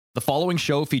The following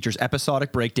show features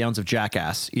episodic breakdowns of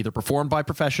Jackass, either performed by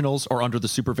professionals or under the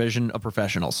supervision of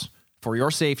professionals. For your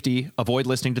safety, avoid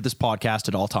listening to this podcast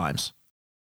at all times.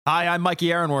 Hi, I'm Mikey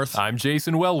Aaronworth. I'm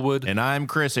Jason Wellwood. And I'm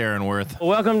Chris Aaronworth.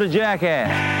 Welcome to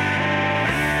Jackass.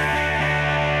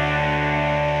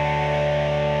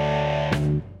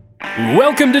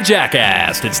 Welcome to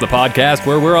Jackass. It's the podcast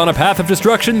where we're on a path of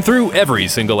destruction through every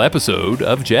single episode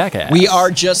of Jackass. We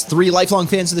are just three lifelong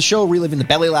fans of the show, reliving the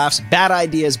belly laughs, bad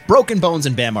ideas, broken bones,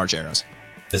 and Bam Margera's.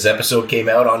 This episode came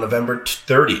out on November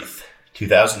 30th,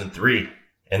 2003.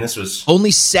 And this was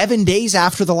only 7 days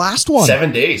after the last one.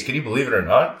 7 days. Can you believe it or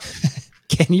not?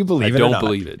 Can you believe it or not? I don't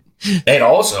believe it. And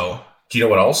also, do you know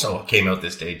what also came out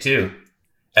this day, too?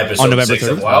 Episode on November 6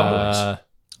 of Wild Boys.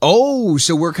 Oh,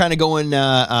 so we're kind of going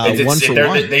one for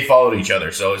one. They followed each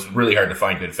other, so it's really hard to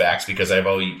find good facts because I've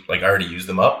already used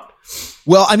them up.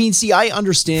 Well, I mean, see, I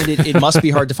understand it. It must be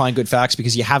hard to find good facts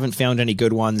because you haven't found any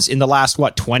good ones in the last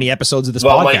 20 episodes of this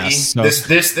podcast.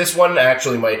 Mikey, this one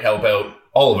actually might help out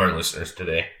all of our listeners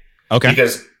today. Okay,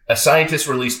 because a scientist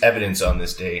released evidence on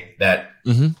this day that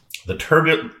the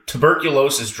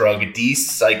tuberculosis drug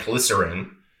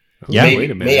D-cyclocerin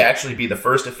may actually be the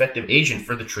first effective agent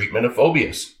for the treatment of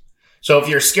phobias. So if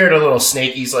you're scared of little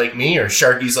snakies like me or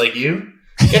sharkies like you,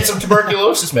 get some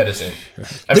tuberculosis medicine.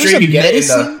 I'm sure you could get it in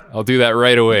the. I'll do that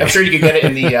right away. I'm sure you could get it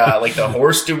in the the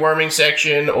horse deworming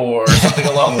section or something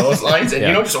along those lines, and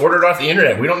just order it off the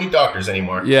internet. We don't need doctors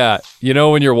anymore. Yeah, you know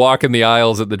when you're walking the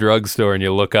aisles at the drugstore and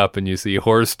you look up and you see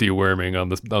horse deworming on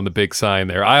the big sign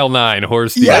there, aisle 9,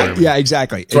 horse deworming. Yeah,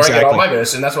 exactly. So I get all my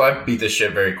medicine. That's why I beat this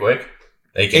shit very quick.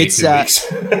 It's 2 weeks.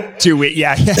 2 weeks.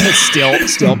 Yeah, still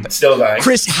dying.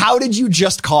 Chris, how did you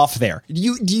just cough there? Do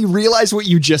you realize what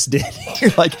you just did?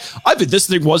 You're like, I bet this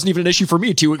thing wasn't even an issue for me.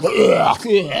 It's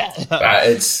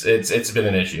been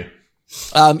an issue.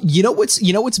 You know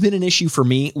what's been an issue for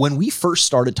me when we first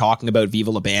started talking about Viva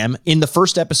La Bam in the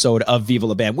first episode of Viva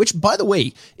La Bam, which, by the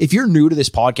way, if you're new to this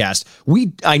podcast,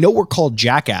 I know we're called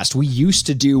Jackass. We used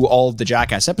to do all of the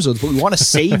Jackass episodes, but we want to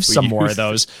save some more of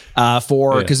those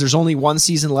because there's only one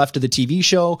season left of the TV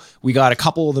show. We got a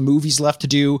couple of the movies left to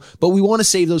do, but we want to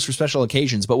save those for special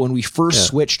occasions. But when we first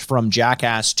switched from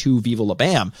Jackass to Viva La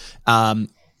Bam,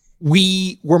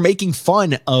 we were making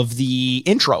fun of the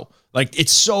intro. Like,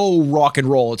 it's so rock and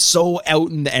roll. It's so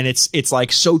out and it's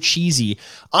like so cheesy.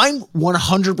 I'm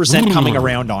 100% coming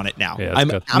around on it now. Yeah, I'm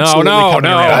good. absolutely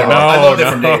coming around. I loved it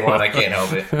from day one. I can't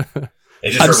help it.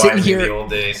 It just reminds me of the old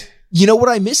days. You know what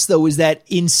I miss, though, is that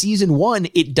in season 1,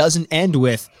 it doesn't end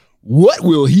with, what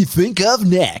will he think of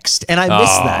next? And I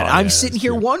miss that. I'm sitting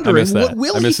here wondering, what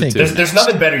will he think of? There's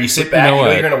nothing better. You sit back,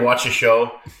 you're going to watch a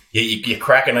show, you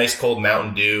crack a nice cold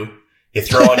Mountain Dew, you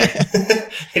throw on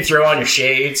your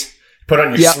shades, put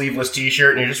on your sleeveless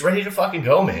t-shirt, and you're just ready to fucking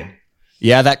go, man.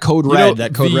 Yeah, that Code Red.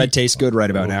 That Code Red tastes good right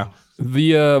about now.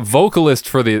 The vocalist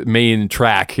for the main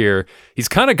track here, he's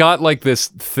kind of got like this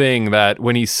thing that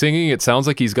when he's singing, it sounds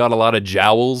like he's got a lot of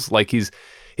jowls. Like it's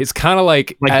kind of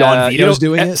like Don Vito's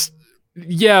doing it.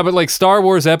 Yeah, but like Star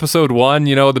Wars Episode 1,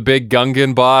 the big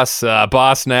Gungan boss,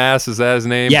 Boss Nass, is that his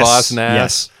name? Yes, Boss Nass.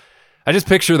 Yes. I just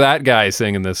picture that guy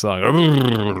singing this song. You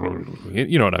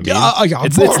know what I mean? Yeah.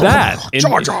 It's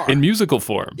that in musical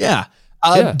form. Yeah.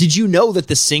 Did you know that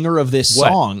the singer of this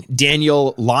song,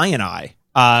 Daniel Lioneye,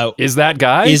 is that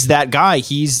guy? He's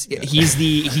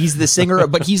the singer,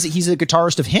 but he's a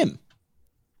guitarist of Him.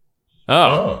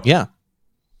 Oh. Yeah.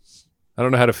 I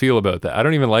don't know how to feel about that. I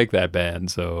don't even like that band,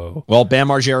 so... Well, Bam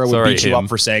Margera would beat you up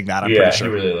for saying that, I'm pretty sure.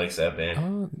 Yeah, he really likes that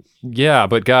band. Yeah,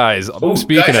 but guys,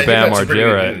 speaking of Bam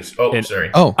Margera...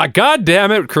 Sorry. God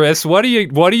damn it, Chris, what do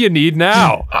you need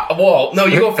now? No,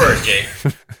 you go first, Jay.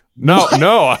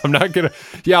 No, I'm not gonna...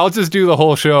 Yeah, I'll just do the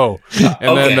whole show.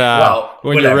 And then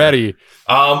when whatever. You're ready...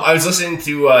 I was listening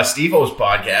to Steve-O's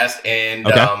podcast, and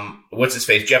what's his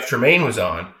face? Jeff Tremaine was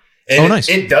on. And nice.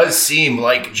 It does seem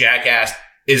like Jackass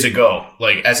is a go,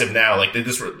 like as of now. Like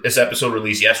this episode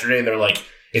released yesterday, and they're like,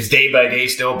 it's day by day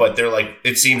still, but they're like,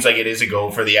 it seems like it is a go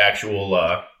for the actual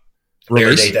air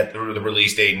date, the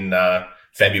release date in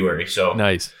February. So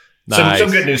nice. Some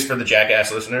good news for the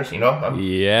Jackass listeners,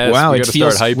 Yes, wow, we got to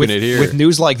start hyping it here. With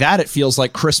news like that, it feels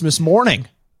like Christmas morning.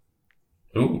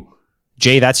 Ooh,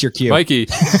 Jay, that's your cue, Mikey.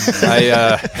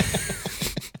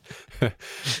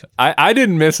 I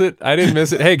didn't miss it.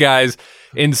 Hey guys,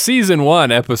 in season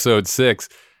 1, episode 6,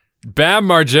 Bam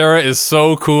Margera is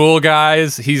so cool,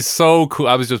 guys. He's so cool.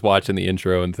 I was just watching the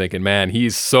intro and thinking, man,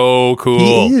 he's so cool.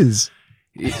 He is.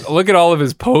 Look at all of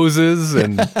his poses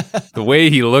and the way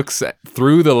he looks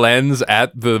through the lens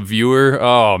at the viewer.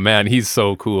 Oh man, he's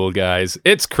so cool, guys.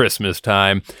 It's Christmas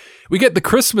time. We get the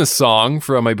Christmas song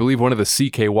from, I believe, one of the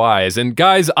CKYs. And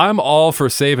guys, I'm all for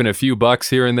saving a few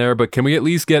bucks here and there, but can we at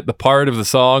least get the part of the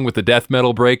song with the death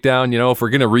metal breakdown? You know, if we're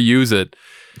going to reuse it.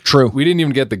 True. We didn't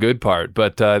even get the good part,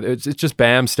 but it's just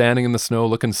Bam standing in the snow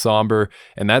looking somber,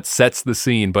 and that sets the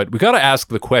scene. But we got to ask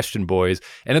the question, boys,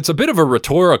 and it's a bit of a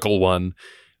rhetorical one.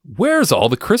 Where's all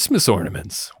the Christmas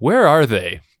ornaments? Where are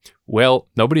they? Well,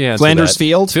 nobody answered Flanders that.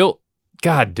 Field? Phil,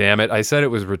 God damn it. I said it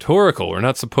was rhetorical. We're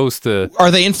not supposed to...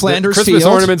 Are they in Flanders Christmas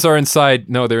Field? ornaments are inside.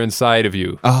 No, they're inside of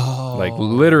you. Oh. Like,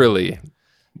 literally.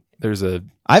 There's a...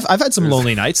 I've had some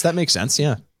lonely nights. That makes sense,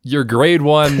 yeah. Your grade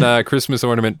 1 Christmas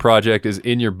ornament project is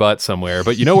in your butt somewhere,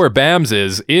 but you know where Bam's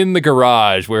is? In the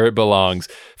garage where it belongs.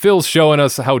 Phil's showing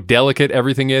us how delicate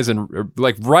everything is, and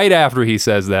like right after he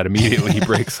says that, immediately he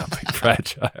breaks something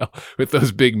fragile with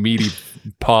those big meaty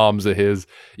palms of his.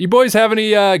 You boys have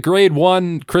any grade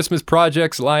 1 Christmas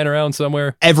projects lying around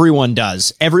somewhere? Everyone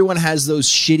does. Everyone has those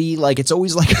shitty, like, it's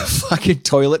always like a fucking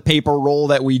toilet paper roll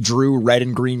that we drew red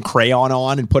and green crayon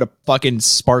on and put a fucking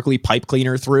sparkly pipe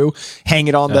cleaner through, hang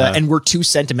it on and we're too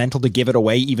sentimental to give it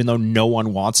away, even though no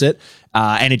one wants it.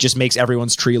 And it just makes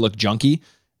everyone's tree look junky.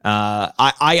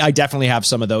 I definitely have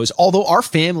some of those. Although our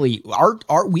family,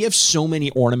 we have so many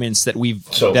ornaments that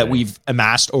we've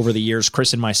amassed over the years.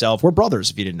 Chris and myself, we're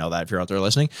brothers. If you didn't know that, if you're out there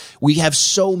listening, we have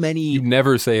so many. You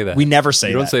never say that. We never say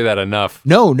that. You don't say that enough.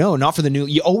 No, not for the new.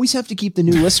 You always have to keep the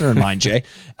new listener in mind, Jay.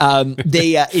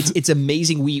 It's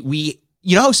amazing. We.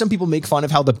 You know how some people make fun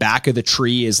of how the back of the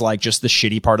tree is like just the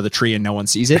shitty part of the tree and no one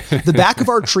sees it? The back of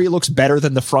our tree looks better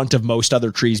than the front of most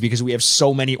other trees because we have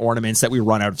so many ornaments that we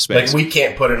run out of space. Like, we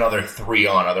can't put another 3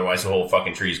 on, otherwise the whole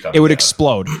fucking tree's coming It would down.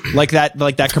 Explode. Like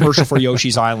that commercial for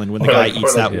Yoshi's Island when the guy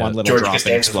eats that one little George drop and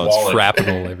Costanza's explodes. wallet.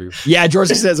 Shrapnel everywhere. Yeah, George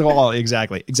Costanza wall.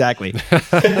 Exactly.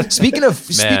 Speaking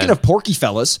of Porky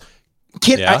fellas,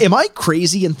 am I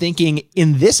crazy in thinking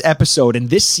in this episode, in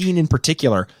this scene in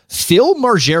particular, Phil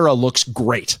Margera looks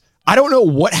great. I don't know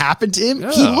what happened to him.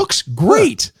 Yeah. He looks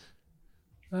great.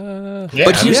 But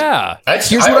here's what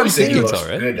I'm thinking. He looks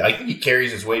good. I think he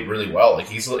carries his weight really well. Like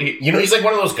he's like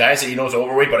one of those guys that you know is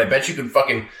overweight, but I bet you can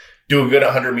fucking do a good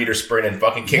 100-meter sprint and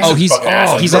fucking kick some fucking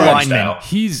ass. He's a lineman.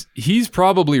 He's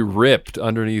probably ripped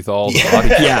underneath all the body.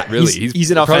 Yeah, really.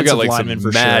 He's an offensive got, lineman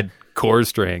for mad sure. Core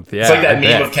strength. Yeah, it's like that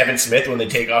meme of Kevin Smith when they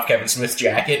take off Kevin Smith's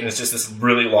jacket and it's just this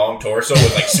really long torso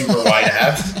with like super wide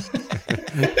abs.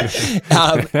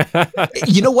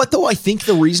 You know what though? I think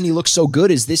the reason he looks so good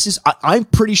is I'm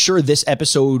pretty sure this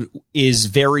episode is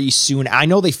very soon. I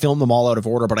know they filmed them all out of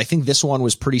order, but I think this one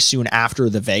was pretty soon after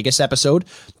the Vegas episode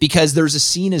because there's a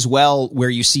scene as well where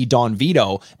you see Don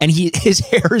Vito and his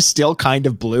hair is still kind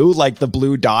of blue, like the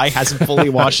blue dye hasn't fully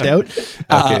washed out,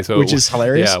 which is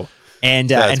hilarious. Yeah.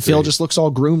 And Phil just looks all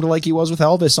groomed like he was with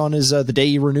Elvis on his the day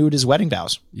he renewed his wedding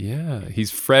vows. Yeah, he's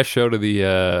fresh out of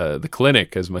the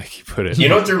clinic, as Mikey put it. You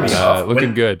know what threw me off?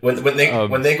 Looking good. When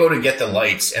they go to get the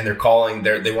lights and they're calling,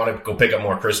 they want to go pick up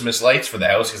more Christmas lights for the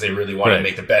house because they really want to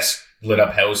make the best lit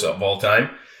up house of all time.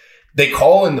 They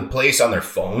call in the place on their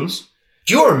phones.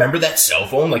 Do you remember that cell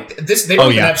phone? Like this, they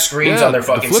don't even have screens on their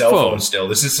fucking cell phones still.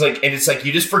 This is like, and it's like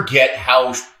you just forget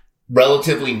how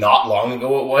relatively not long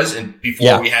ago it was, and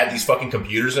before we had these fucking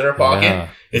computers in our pocket.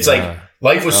 It's like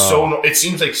life was it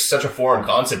seems like such a foreign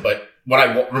concept, but when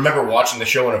I remember watching the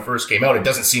show when it first came out, it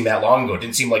doesn't seem that long ago. It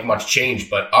didn't seem like much change,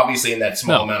 but obviously in that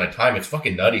small amount of time, it's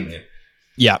fucking nutty, man.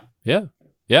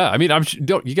 Yeah, I mean,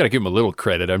 you got to give them a little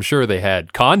credit. I'm sure they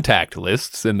had contact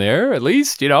lists in there, at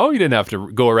least. You know, you didn't have to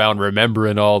go around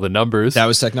remembering all the numbers. That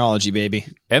was technology, baby.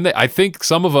 And I think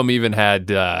some of them even had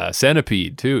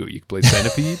Centipede, too. You could play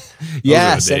Centipede.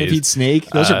 Centipede, Snake.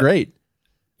 Those are great.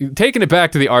 Taking it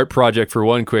back to the art project for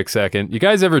one quick second. You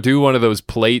guys ever do one of those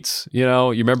plates? You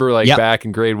know, you remember back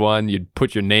in grade 1, you'd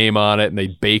put your name on it and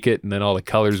they'd bake it and then all the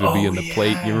colors would be in the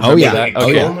plate. You remember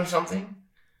that? Or something?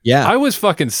 Yeah. I was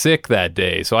fucking sick that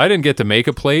day, so I didn't get to make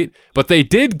a plate, but they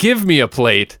did give me a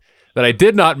plate that I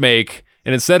did not make,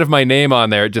 and instead of my name on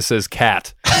there, it just says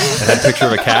cat. It had a picture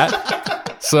of a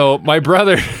cat. So my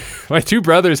two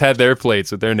brothers had their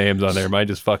plates with their names on there. Mine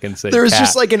just fucking said There's cat.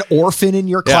 just like an orphan in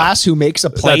your class who makes a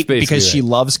plate because she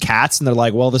loves cats, and they're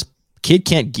like, well, this kid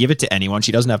can't give it to anyone.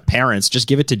 She doesn't have parents. Just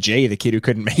give it to Jay, the kid who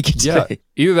couldn't make it today.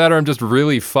 Yeah, either that or I'm just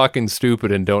really fucking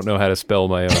stupid and don't know how to spell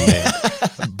my own name.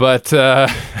 But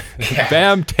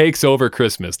Bam takes over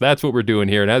Christmas. That's what we're doing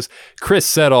here. And as Chris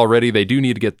said already, they do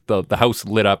need to get the house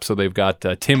lit up. So they've got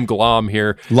Tim Glom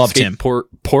here. Love Tim. Skate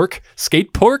pork.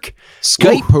 Skate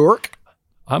pork.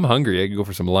 I'm hungry. I can go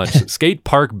for some lunch. Skate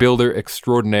park builder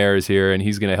extraordinaire is here, and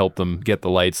he's going to help them get the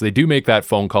lights. They do make that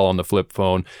phone call on the flip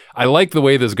phone. I like the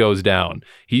way this goes down.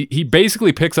 He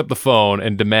basically picks up the phone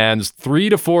and demands 3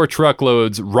 to 4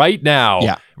 truckloads right now.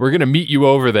 Yeah. We're going to meet you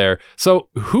over there. So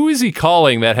who is he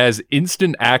calling that has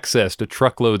instant access to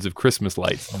truckloads of Christmas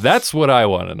lights? That's what I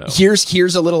want to know.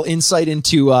 Here's a little insight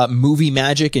into movie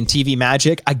magic and TV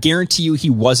magic. I guarantee you he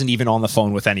wasn't even on the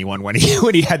phone with anyone when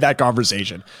he had that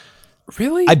conversation.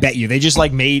 Really? I bet you they just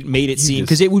like made it seem,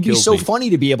 because it would be so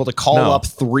funny to be able to call up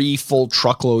 3 full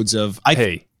truckloads of.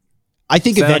 I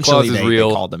think Santa eventually Claus is they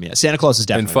real. called them. Yeah, Santa Claus is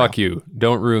definitely And fuck real. you.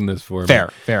 Don't ruin this for me.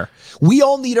 Fair. We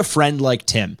all need a friend like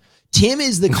Tim. Tim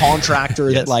is the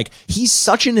contractor that like he's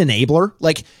such an enabler.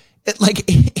 Like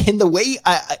in the way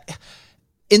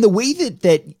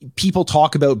that people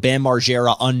talk about Bam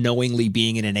Margera unknowingly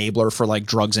being an enabler for like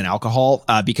drugs and alcohol,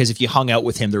 because if you hung out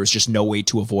with him, there was just no way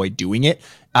to avoid doing it.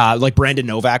 Like Brandon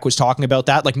Novak was talking about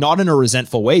that, like not in a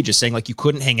resentful way, just saying like you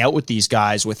couldn't hang out with these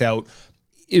guys without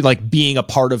like being a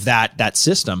part of that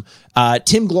system.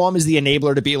 Tim Glom is the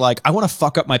enabler to be like, I want to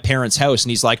fuck up my parents' house. And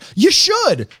he's like, you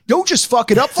should. Don't just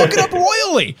fuck it up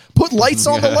royally. Put lights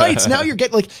on the lights. Now you're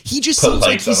getting like, he just seems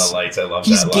like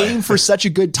he's game for such a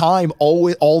good time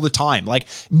all the time. Like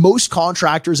most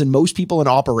contractors and most people in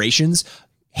operations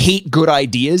hate good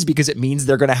ideas because it means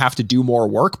they're going to have to do more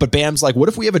work. But Bam's like, what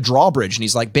if we have a drawbridge? And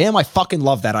he's like, Bam, I fucking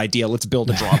love that idea. Let's build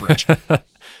a drawbridge.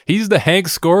 He's the Hank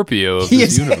Scorpio of He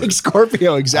this is universe. Hank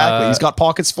Scorpio, exactly. He's got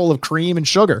pockets full of cream and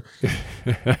sugar.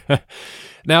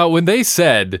 Now, when they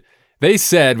said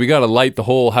we got to light the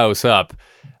whole house up,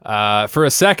 for a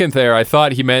second there, I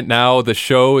thought he meant now the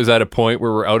show is at a point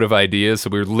where we're out of ideas, so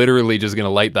we're literally just going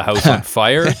to light the house on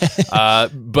fire.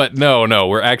 But no,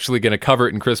 we're actually going to cover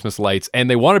it in Christmas lights, and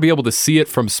they want to be able to see it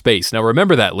from space. Now,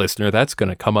 remember that, listener. That's going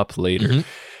to come up later.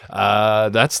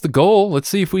 Mm-hmm. That's the goal. Let's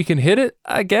see if we can hit it,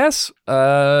 I guess.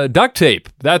 Duct tape.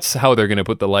 That's how they're going to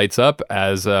put the lights up,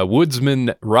 as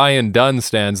woodsman Ryan Dunn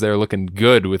stands there looking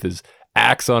good with his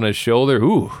axe on his shoulder.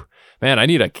 Ooh, man, I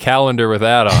need a calendar with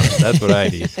that on it. That's what I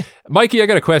need. Mikey, I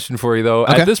got a question for you, though.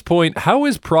 Okay. At this point, how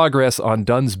is progress on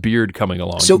Dunn's beard coming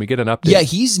along? Can we get an update? Yeah,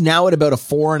 he's now at about a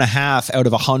 4.5 out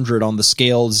of 100 on the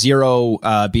scale, 0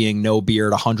 being no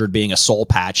beard, 100 being a soul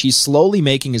patch. He's slowly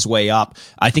making his way up.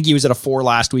 I think he was at a 4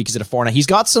 last week. He's at a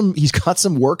 4.5. He's got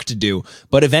some work to do,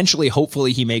 but eventually,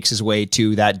 hopefully, he makes his way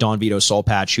to that Don Vito soul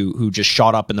patch who just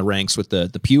shot up in the ranks with the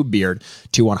pube beard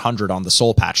to 100 on the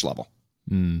soul patch level.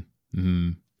 Mm-hmm.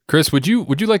 Chris, would you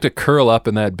like to curl up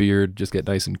in that beard, just get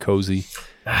nice and cozy?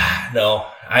 No,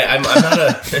 I'm not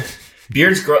a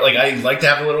beards. Like I like to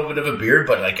have a little bit of a beard,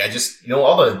 but like I just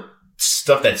all the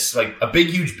stuff that's like a big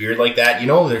huge beard like that.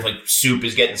 There's like soup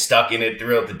is getting stuck in it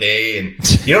throughout the day, and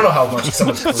you don't know how much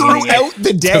someone's cleaning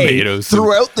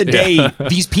throughout the day.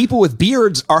 These people with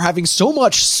beards are having so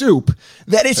much soup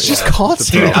that it's just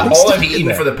constant. All I've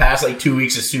eaten for the past like 2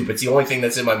 weeks is soup. It's the only thing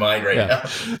that's in my mind right now.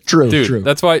 True.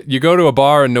 That's why you go to a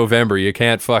bar in November, you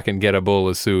can't fucking get a bowl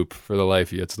of soup for the life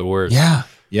of you. It's the worst. Yeah.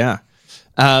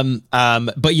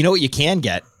 But you know what you can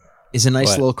get is a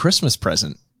nice little Christmas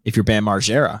present if you're Bam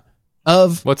Margera.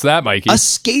 What's that, Mikey? A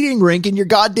skating rink in your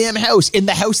goddamn house, in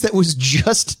the house that was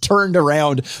just turned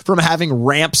around from having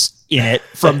ramps in it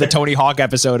from the Tony Hawk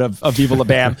episode of Viva La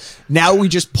Bam. Now we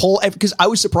just pull, because I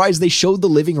was surprised they showed the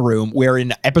living room where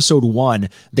in episode 1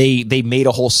 they made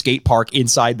a whole skate park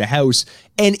inside the house,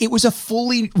 and it was a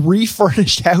fully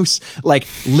refurnished house, like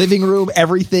living room,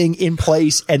 everything in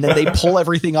place, and then they pull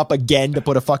everything up again to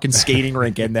put a fucking skating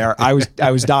rink in there. I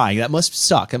was dying. That must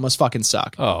suck. That must fucking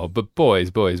suck. Oh, but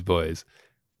boys.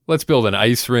 Let's build an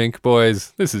ice rink,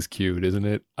 boys. This is cute, isn't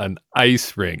it? An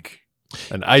ice rink.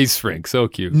 An ice rink. So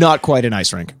cute. Not quite an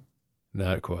ice rink.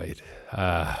 Not quite.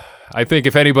 I think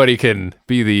if anybody can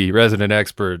be the resident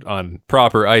expert on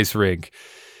proper ice rink,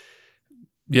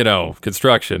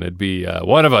 construction, it'd be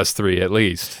one of us three at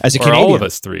least. As a or Canadian. all of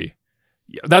us three.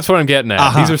 That's what I'm getting at.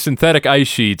 Uh-huh. These are synthetic ice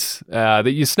sheets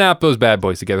that you snap those bad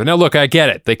boys together. Now, look, I get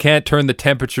it. They can't turn the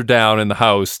temperature down in the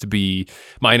house to be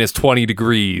minus 20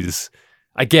 degrees.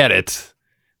 I get it.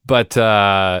 But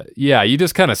you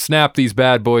just kind of snap these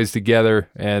bad boys together,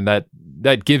 and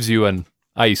that gives you an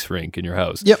ice rink in your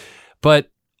house. Yep. But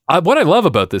what I love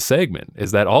about this segment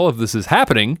is that all of this is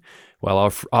happening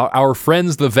while our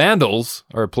friends the Vandals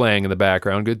are playing in the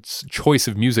background. Good choice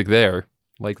of music there,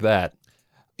 like that.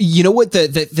 You know what?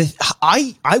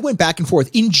 I went back and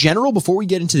forth. In general, before we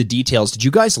get into the details, did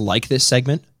you guys like this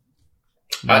segment?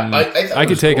 I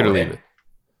could take it or leave it.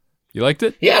 You liked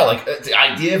it? Yeah, like the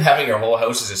idea of having your whole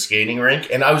house as a skating rink,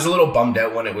 and I was a little bummed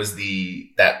out when it was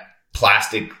that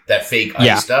plastic, that fake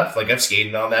ice stuff. Like I've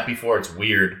skated on that before. It's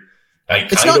weird.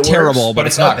 It's not terrible, but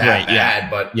it's not that great. bad. Yeah.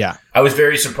 But yeah, I was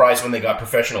very surprised when they got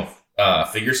professional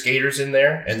figure skaters in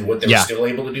there and what they were still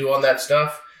able to do on that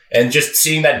stuff. And just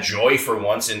seeing that joy for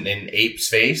once in Ape's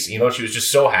face, you know, she was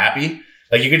just so happy.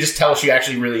 Like, you could just tell she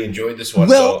actually really enjoyed this one.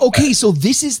 Well, so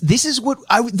this is what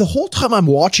the whole time I'm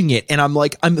watching it, and I'm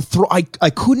like, I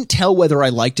couldn't tell whether I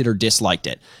liked it or disliked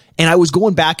it. And I was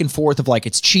going back and forth of like,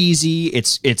 it's cheesy,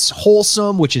 it's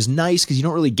wholesome, which is nice because you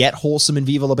don't really get wholesome in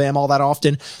Viva La Bam all that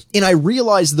often. And I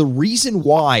realized the reason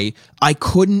why I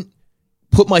couldn't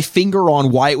put my finger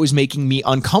on why it was making me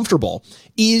uncomfortable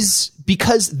is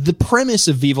because the premise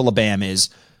of Viva La Bam is,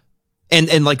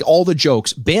 and like all the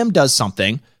jokes, Bam does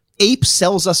something. Ape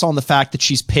sells us on the fact that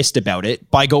she's pissed about it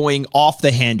by going off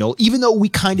the handle, even though we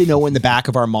kind of know in the back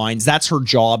of our minds that's her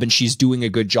job and she's doing a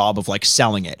good job of like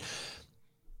selling it.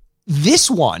 This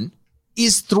one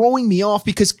is throwing me off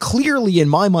because clearly in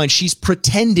my mind, she's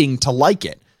pretending to like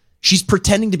it. She's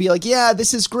pretending to be like, yeah,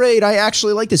 this is great. I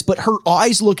actually like this. But her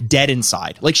eyes look dead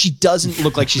inside. Like, she doesn't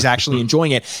look like she's actually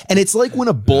enjoying it. And it's like when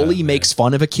a bully makes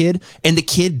fun of a kid and the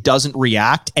kid doesn't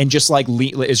react and just like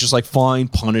is just like, fine,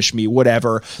 punish me,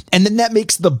 whatever. And then that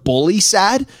makes the bully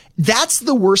sad. That's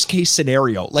the worst case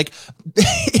scenario. Like,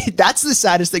 that's the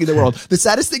saddest thing in the world. The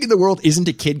saddest thing in the world isn't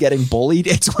a kid getting bullied.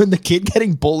 It's when the kid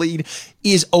getting bullied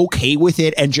is okay with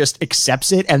it and just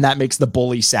accepts it, and that makes the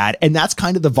bully sad. And that's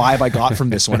kind of the vibe I got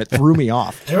from this one. It threw me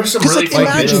off. There were some really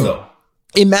funny bits, though.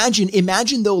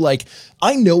 Imagine though, like,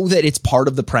 I know that it's part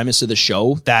of the premise of the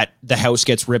show that the house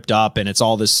gets ripped up and it's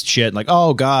all this shit like,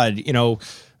 oh God, you know,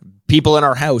 people in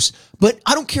our house. But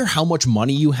I don't care how much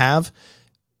money you have.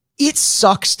 It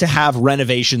sucks to have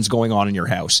renovations going on in your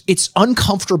house. It's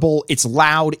uncomfortable. It's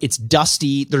loud. It's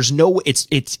dusty. There's no, it's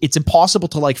impossible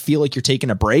to like feel like you're taking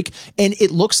a break. And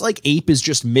it looks like Ape is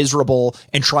just miserable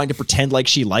and trying to pretend like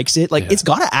she likes it. Like, it's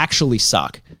gotta actually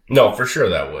suck. No, for sure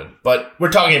that would. But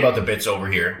we're talking about the bits over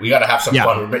here. We gotta have some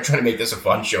fun. We're trying to make this a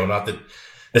fun show, not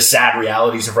the sad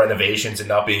realities of renovations and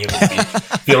not being able to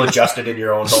feel adjusted in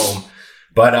your own home.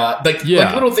 But like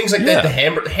little things like that, the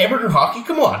hamburger hockey.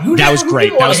 Come on, that was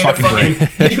great. That was fucking great.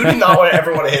 Who did not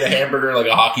ever want to hit a hamburger like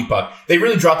a hockey puck? They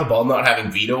really dropped the ball not having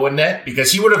Vito in net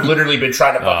because he would have literally been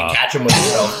trying to fucking catch him with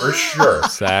himself for sure.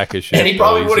 Sack of shit, and he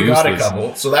probably would have got a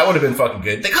couple. So that would have been fucking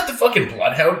good. They got the fucking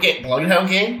Bloodhound game.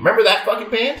 Remember that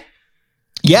fucking band?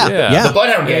 Yeah. The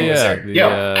Bloodhound gang was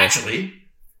there. Actually.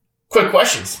 Quick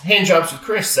questions. Hand jobs with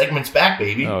Chris. Segment's back,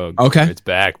 baby. Oh, okay. It's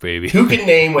back, baby. Who can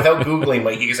name, without Googling,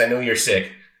 Mikey, because I know you're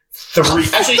sick,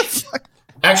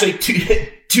 actually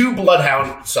two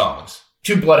Bloodhound songs.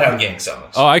 Two Bloodhound gang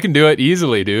songs. Oh, I can do it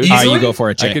easily, dude. All right, you go for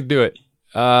it, Jay. I could do it.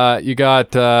 You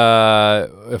got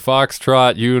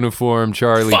Foxtrot, Uniform,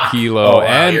 Charlie Kilo,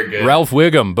 and Ralph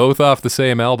Wiggum, both off the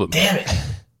same album. Damn it.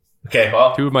 Okay,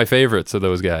 well, two of my favorites of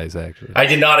those guys, actually. I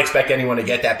did not expect anyone to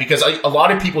get that because a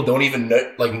lot of people don't even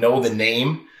know the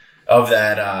name of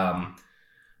that.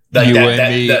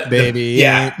 Baby.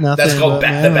 That's called the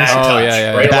Bad Touch.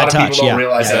 Right? A lot of people don't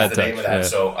realize that's the name of that. Yeah.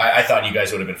 So I thought you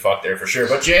guys would have been fucked there for sure.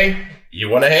 But Jay, you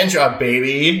won a hand job,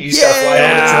 baby. You just got to fly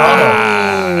over to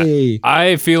Toronto.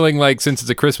 I'm feeling like since it's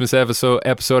a Christmas episode,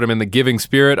 I'm in the giving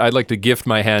spirit. I'd like to gift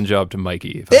my hand job to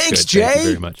Mikey. Thanks, Jay. Thank you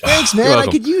very much. Thanks, man. I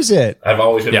could use it. I've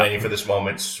always been waiting for this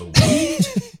moment.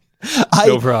 Sweet.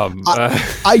 No problem.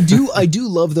 I do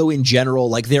love though in general,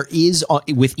 like there is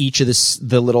with each of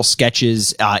the little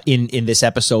sketches in this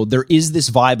episode, there is this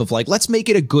vibe of like, let's make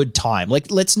it a good time. Like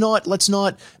let's not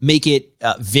make it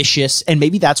vicious. And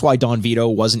maybe that's why Don Vito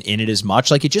wasn't in it as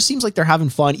much. Like it just seems like they're having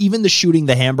fun. Even the shooting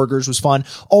the hamburgers was fun.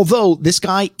 Although this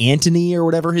guy, Anthony or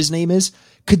whatever his name is,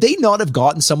 could they not have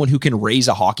gotten someone who can raise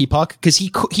a hockey puck? Because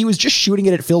he was just shooting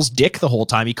it at Phil's dick the whole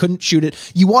time. He couldn't shoot it.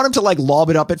 You want him to like lob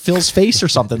it up at Phil's face or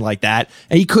something like that,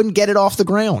 and he couldn't get it off the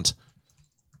ground.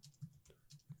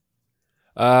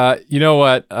 You know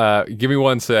what? Give me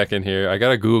 1 second here. I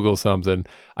gotta Google something.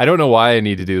 I don't know why I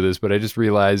need to do this, but I just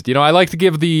realized, I like to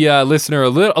give the listener a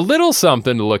little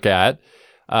something to look at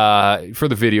for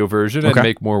the video version and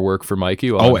make more work for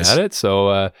Mikey while I'm at it.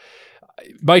 So.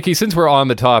 Mikey, since we were on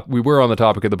the topic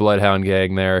of the Bloodhound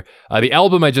gang there, the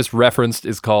album I just referenced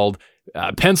is called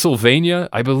Pennsylvania,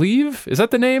 I believe. Is that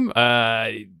the name?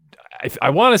 I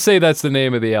want to say that's the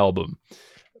name of the album.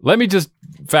 Let me just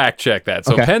fact check that.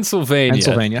 So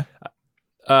Pennsylvania.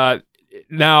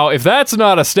 Now, if that's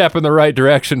not a step in the right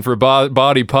direction for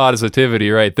body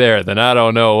positivity right there, then I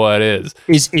don't know what is.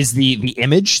 Is the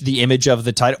image of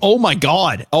the title? Oh my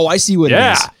God. Oh, I see what it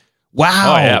is.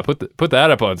 Wow. Oh yeah, put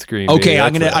that up on screen. Okay,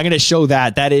 I'm gonna show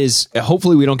that. That is,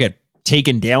 hopefully we don't get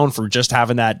taken down for just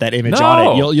having that image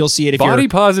on it. You'll see it if body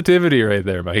positivity right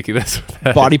there, Mikey. That's what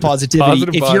that body positivity.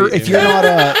 If you're not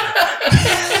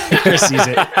Chris sees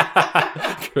it.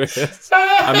 Chris.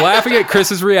 I'm laughing at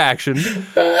Chris's reaction.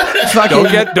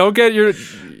 Don't get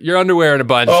your underwear in a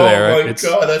bunch there. Oh my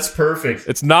god, that's perfect.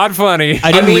 It's not funny.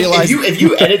 I didn't realize if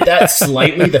you edit that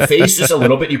slightly, the face just a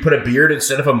little bit, you put a beard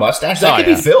instead of a mustache, that could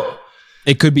be Phil.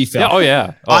 It could be Phil. Yeah, oh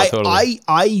yeah. Oh, totally.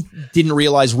 I didn't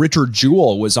realize Richard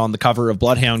Jewell was on the cover of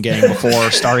Bloodhound Gang before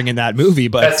starring in that movie,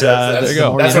 but there you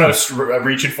go. That's what I was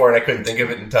reaching for, and I couldn't think of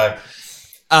it in time.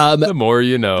 The more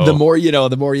you know. The more you know.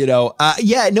 The more you know.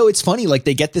 It's funny. Like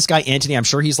they get this guy Anthony. I'm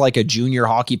sure he's like a junior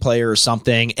hockey player or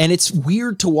something. And it's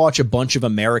weird to watch a bunch of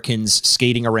Americans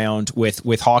skating around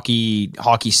with hockey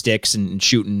sticks and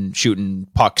shooting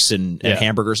pucks and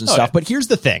hamburgers and stuff. Yeah. But here's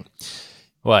the thing.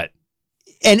 What?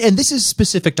 And this is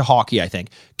specific to hockey, I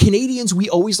think. Canadians, we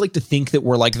always like to think that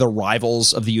we're like the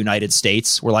rivals of the United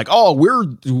States. We're like, oh,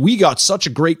 we got such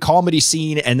a great comedy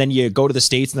scene. And then you go to the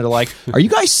States and they're like, are you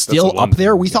guys still up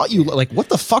there? We thought you, like, what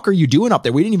the fuck are you doing up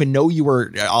there? We didn't even know you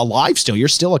were alive still. You're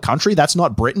still a country. That's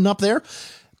not Britain up there.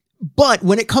 But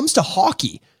when it comes to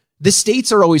hockey, the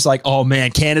States are always like, oh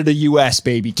man, Canada, US,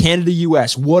 baby. Canada,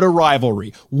 US. What a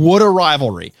rivalry. What a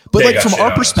rivalry. But like from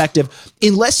our perspective,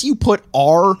 unless you put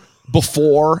our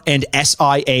before and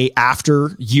SIA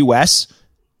after US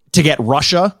to get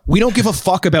Russia, we don't give a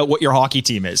fuck about what your hockey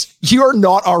team is. You're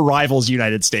not our rivals,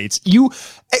 United States. You,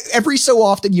 every so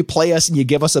often you play us and you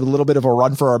give us a little bit of a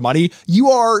run for our money.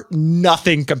 You are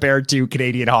nothing compared to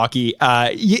Canadian hockey.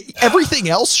 Everything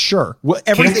else, sure.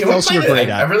 Everything else you're great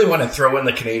at. I really want to throw in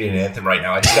the Canadian anthem right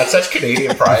now. I just got such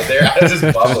Canadian pride there. I was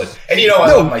just bubbling. And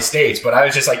I love my States, but I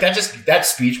was just like, that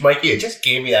speech, Mikey, it just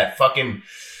gave me that fucking...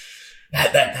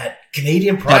 That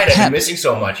Canadian pride I've been missing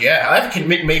so much. Yeah, I have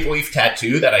a maple leaf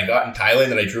tattoo that I got in Thailand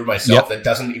that I drew myself that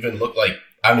doesn't even look like,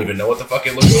 I don't even know what the fuck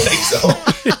it looks like.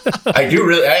 So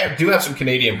I do have some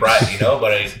Canadian pride,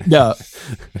 but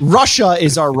Russia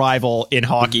is our rival in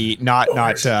hockey, not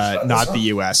the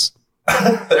US.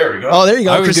 There we go. Oh, there you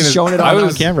go. Chris is showing it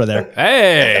on camera there.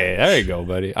 Hey, there you go,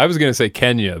 buddy. I was going to say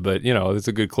Kenya, but it's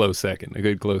a good close second.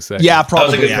 Yeah,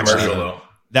 probably. That was a good commercial though.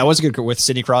 That was a good with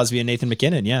Sidney Crosby and Nathan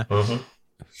McKinnon, yeah. Mm-hmm.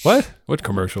 What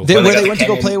commercial? Where they went to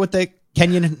go play with the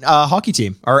Kenyan hockey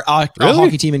team, or really?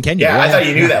 hockey team in Kenya. Yeah, I thought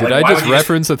you knew that. Did I just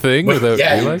reference a thing without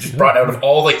realizing? You just brought out of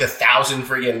all like the 1,000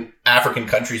 friggin' African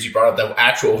countries, you brought out the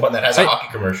actual one that has a hockey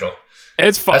commercial.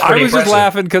 It's fun. I was just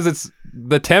laughing because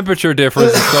the temperature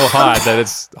difference is so hot that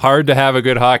it's hard to have a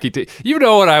good hockey team. You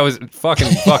know what I was fuck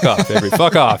off,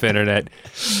 fuck off, internet.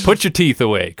 Put your teeth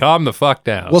away. Calm the fuck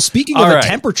down. Well, speaking of a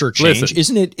temperature change,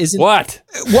 isn't what?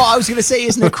 Well, I was going to say,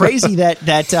 isn't it crazy that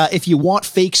if you want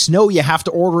fake snow, you have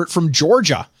to order it from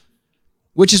Georgia,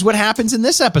 which is what happens in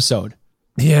this episode.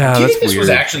 Yeah, do you that's think this weird. Was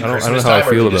actually Christmas I don't know time, how I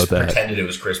feel or they about just that. Pretended it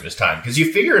was Christmas time because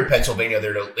you figure in Pennsylvania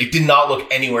it did not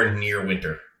look anywhere near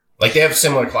winter. Like they have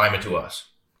similar climate to us.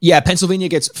 Yeah, Pennsylvania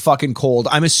gets fucking cold.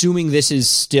 I'm assuming this is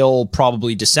still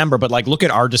probably December, but like look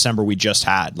at our December we just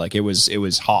had. Like it was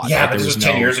hot. Yeah, like, but this was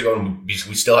 10 years ago and we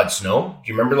still had snow.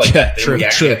 Do you remember that thing we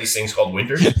actually had these things called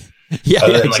winters?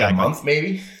 Other than like a month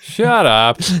maybe? Shut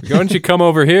up. Why don't you come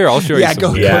over here? I'll show you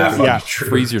some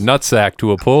freeze your nutsack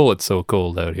to a pull. It's so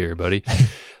cold out here, buddy.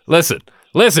 Listen,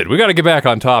 we got to get back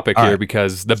on topic here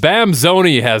because the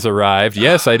Bamzoni has arrived.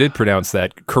 Yes, I did pronounce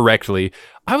that correctly.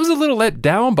 I was a little let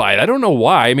down by it. I don't know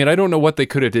why. I mean, I don't know what they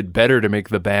could have did better to make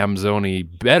the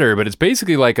Bamzoni better, but it's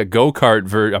basically like a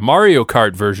a Mario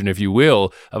Kart version, if you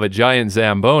will, of a giant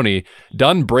Zamboni.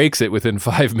 Dunn breaks it within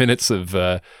 5 minutes of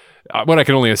what I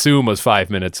can only assume was 5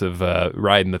 minutes of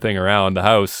riding the thing around the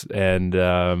house. And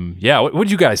what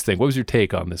did you guys think? What was your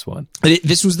take on this one?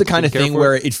 This was the kind of thing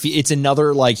where it's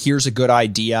another like, here's a good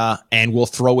idea and we'll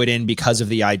throw it in because of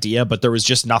the idea, but there was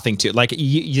just nothing to it. Like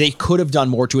they could have done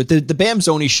more to it. The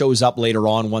Bamzoni shows up later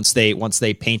on once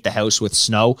they paint the house with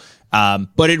snow.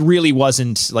 But it really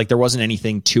wasn't like there wasn't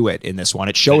anything to it in this one.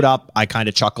 It showed up, I kind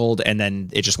of chuckled, and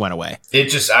then it just went away. It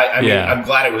just, I mean, I'm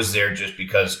glad it was there just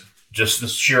because. Just the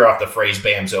sheer off the phrase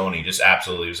Bamzoni just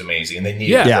absolutely was amazing. And they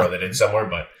needed to throw that in somewhere,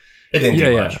 but it didn't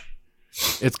do much.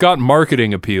 It's got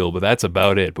marketing appeal, but that's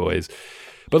about it, boys.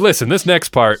 But listen, this next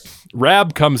part,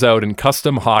 Rab comes out in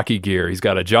custom hockey gear. He's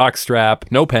got a jock strap,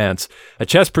 no pants, a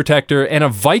chest protector, and a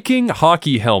Viking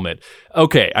hockey helmet.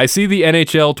 Okay, I see the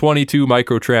NHL 22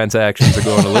 microtransactions are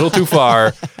going a little too far.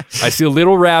 I see a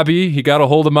little Rabby. He got a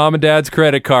hold of mom and dad's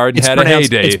credit card and had a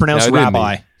heyday. It's pronounced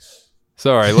Rabbi.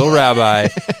 Sorry, little Rabbi.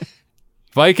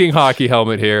 Viking hockey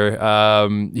helmet here.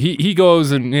 He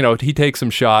goes and he takes some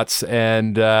shots,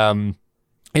 and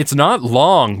it's not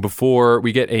long before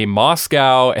we get a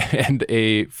Moscow and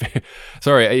three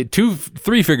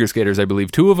figure skaters, I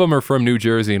believe. Two of them are from New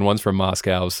Jersey and one's from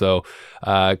Moscow. So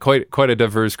quite a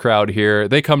diverse crowd here.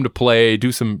 They come to play,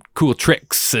 do some cool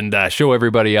tricks, and show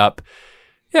everybody up.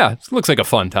 Yeah, it looks like a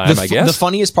fun time, I guess. The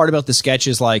funniest part about the sketch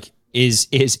is like, is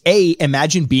A,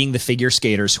 imagine being the figure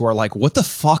skaters who are like, what the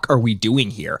fuck are we doing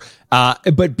here?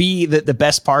 But B, the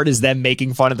best part is them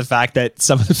making fun of the fact that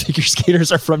some of the figure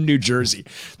skaters are from New Jersey.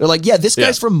 They're like, yeah, this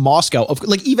guy's from Moscow.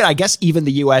 Like, I guess even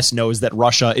the US knows that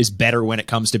Russia is better when it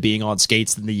comes to being on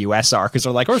skates than the US are. Cause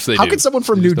they're like, how can someone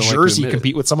from New Jersey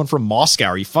compete with someone from Moscow?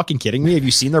 Are you fucking kidding me? Have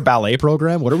you seen their ballet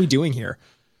program? What are we doing here?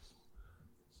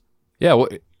 Yeah. Well,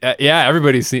 yeah,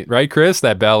 everybody's seen, right, Chris?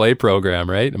 That ballet program,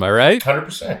 right? Am I right?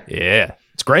 100%. Yeah.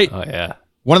 It's great. Oh, yeah.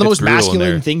 One of the most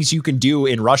masculine things you can do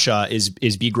in Russia is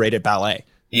be great at ballet.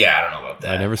 Yeah, I don't know about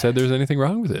that. I never said there's anything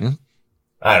wrong with it.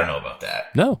 I don't know about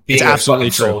that. No. Being it's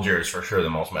absolutely true. Soldier is for sure the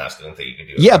most masculine thing you can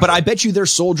do. Yeah, but I bet you their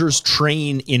soldiers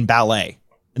train in ballet.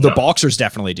 The boxers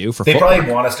definitely do. They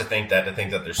probably want us to think that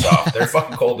they're soft. They're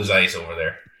fucking cold as ice over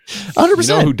there. 100%. You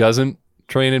know who doesn't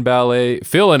train in ballet?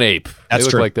 Phil and Ape. They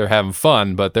look like they're having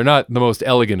fun, but they're not the most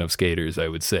elegant of skaters, I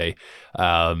would say.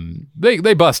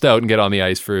 They bust out and get on the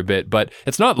ice for a bit, but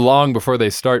it's not long before they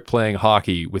start playing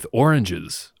hockey with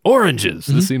oranges. Oranges!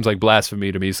 Mm-hmm. This seems like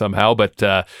blasphemy to me somehow, but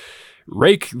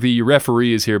Rake, the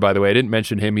referee, is here, by the way. I didn't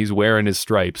mention him. He's wearing his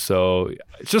stripes, so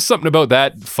it's just something about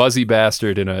that fuzzy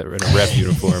bastard in a ref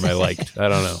uniform I liked. I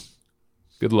don't know.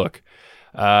 Good look.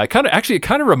 It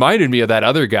kind of reminded me of that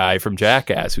other guy from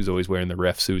Jackass who's always wearing the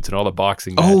ref suits and all the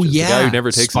boxing matches. Oh, yeah. The guy who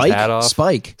never takes his hat off.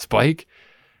 Spike?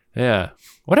 Yeah.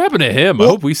 What happened to him? Well,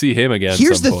 I hope we see him again.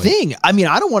 Here's the thing. I mean,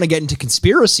 I don't want to get into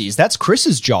conspiracies. That's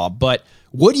Chris's job. But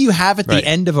what do you have at the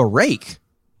end of a rake?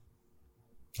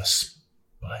 A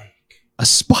spike. A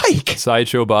spike?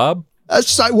 Sideshow Bob?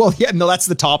 Well, yeah, no, that's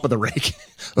the top of the rake.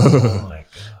 Oh, my God.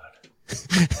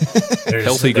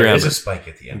 Healthy grammar. There is a spike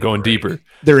at the end. Going deeper.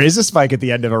 There is a spike at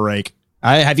the end of a rake.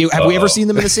 Have we ever seen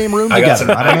them in the same room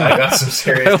together? I got some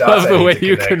serious dots. I love the way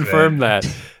you confirm that.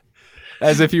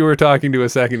 As if you were talking to a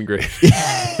second grade.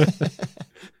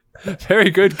 Very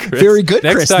good, Chris. Very good,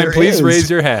 Next Chris. time, please raise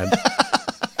your hand.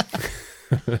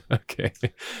 Okay.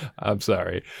 I'm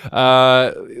sorry.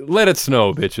 Let it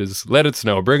snow, bitches. Let it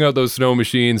snow. Bring out those snow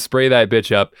machines. Spray that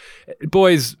bitch up.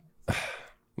 Boys,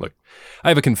 look, I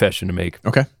have a confession to make.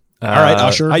 Okay. All right,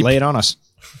 Usher, lay it on us.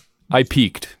 I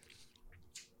peaked.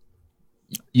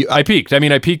 I peaked. I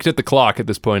mean, I peaked at the clock at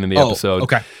this point in the episode.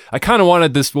 Okay. I kind of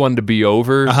wanted this one to be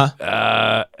over. And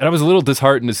I was a little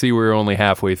disheartened to see we were only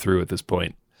halfway through at this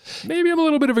point. Maybe I'm a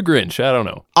little bit of a Grinch. I don't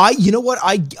know. You know what?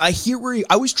 I hear where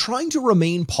I was trying to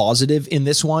remain positive in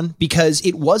this one because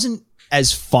it wasn't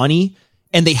as funny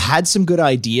and they had some good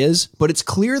ideas, but it's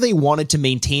clear they wanted to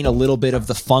maintain a little bit of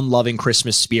the fun-loving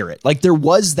Christmas spirit. Like there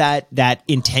was that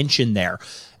intention there.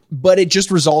 But it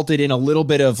just resulted in a little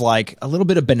bit of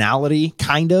banality,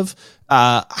 kind of.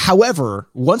 However,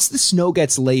 once the snow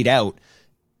gets laid out,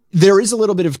 there is a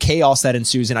little bit of chaos that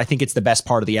ensues, and I think it's the best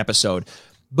part of the episode.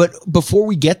 But before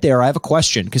we get there, I have a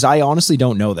question, because I honestly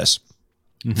don't know this.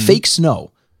 Mm-hmm. Fake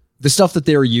snow, the stuff that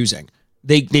they're using,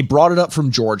 they brought it up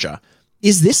from Georgia.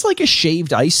 Is this like a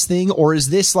shaved ice thing, or is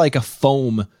this like a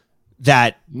foam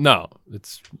that... No,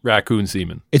 it's raccoon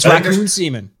semen. It's raccoon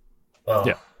semen. Oh.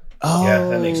 Yeah. Oh, yeah,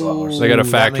 that makes a lot more sense. They got a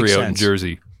factory out in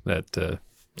Jersey that,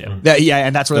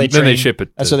 and that's where they train. Then they ship it.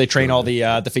 That's where they train all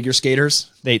the figure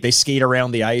skaters. They skate around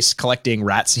the ice collecting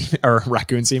rat semen or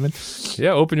raccoon semen.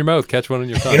 Yeah, open your mouth, catch one in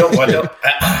your tongue. You know what? Though?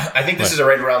 I think this is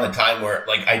right around the time where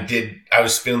like I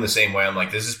was feeling the same way. I'm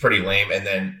like, this is pretty lame, and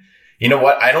then. You know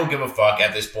what? I don't give a fuck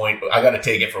at this point. I got to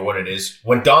take it for what it is.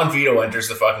 When Don Vito enters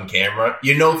the fucking camera,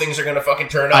 you know things are going to fucking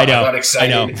turn up. I got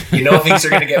excited. You know things are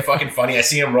going to get fucking funny. I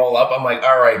see him roll up. I'm like,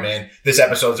 all right, man, this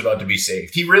episode's about to be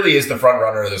saved. He really is the front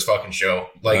runner of this fucking show,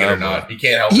 like it or not. You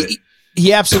can't help it.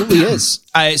 He absolutely is.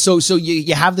 So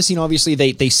you have the scene, obviously,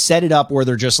 they set it up where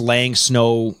they're just laying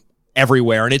snow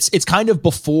everywhere, and it's kind of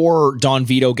before Don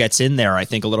Vito gets in there, I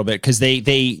think, a little bit, because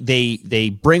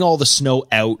they bring all the snow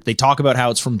out. They talk about how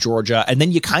it's from Georgia, and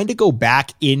then you kind of go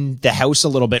back in the house a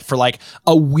little bit for like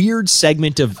a weird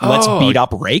segment of let's beat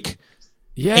up Rake.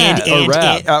 Yeah,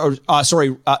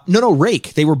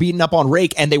 Rake. They were beating up on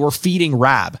Rake, and they were feeding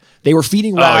Rab. They were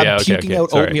feeding Rab, puking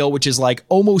out oatmeal, which is like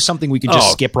almost something we could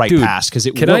just skip past. Because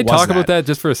can I talk about that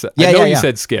just for a second? I know you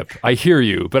said skip. I hear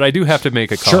you, but I do have to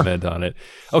make a comment on it.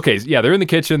 Okay, yeah, they're in the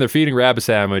kitchen. They're feeding Rab a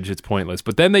sandwich. It's pointless,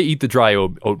 but then they eat the dry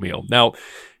oatmeal. Now,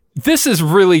 This is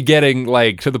really getting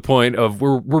like to the point of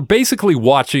we're basically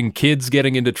watching kids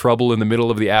getting into trouble in the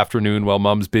middle of the afternoon while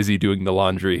mom's busy doing the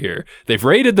laundry here. They've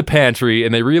raided the pantry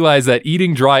and they realize that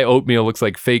eating dry oatmeal looks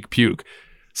like fake puke.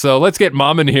 So let's get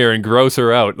mom in here and gross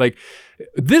her out. Like,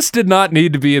 this did not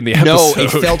need to be in the episode. No, it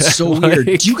felt so weird.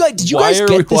 Did you guys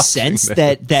get the sense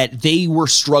that they were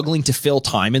struggling to fill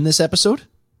time in this episode?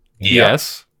 Yeah.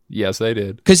 Yes, they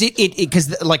did.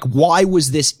 Because like, why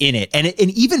was this in it? And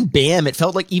even Bam, it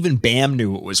felt like even Bam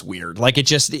knew it was weird. Like,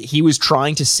 he was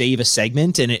trying to save a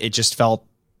segment, and it just felt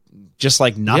just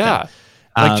like nothing. Yeah,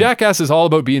 like Jackass is all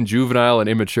about being juvenile and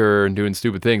immature and doing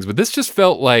stupid things, but this just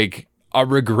felt like a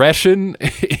regression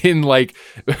in, like,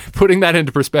 putting that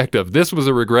into perspective. This was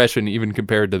a regression even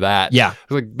compared to that. Yeah.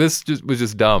 Like, this was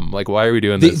just dumb. Like, why are we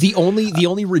doing this? The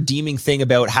only redeeming thing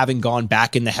about having gone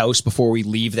back in the house before we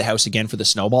leave the house again for the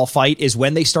snowball fight is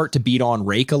when they start to beat on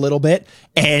Rake a little bit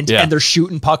and they're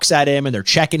shooting pucks at him and they're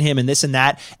checking him and this and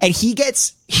that. And he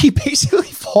basically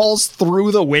falls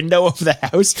through the window of the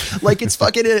house. Like, it's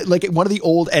fucking like one of the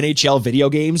old NHL video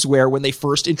games where when they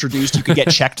first introduced, you could get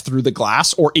checked through the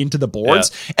glass or into the boards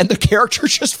and the character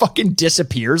just fucking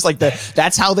disappears. Like,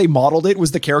 that's how they modeled it,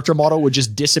 was the character model would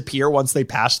just disappear once they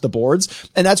passed the boards.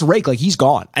 And that's Rake. Like, he's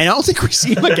gone. And I don't think we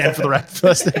see him again for the rest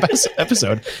of the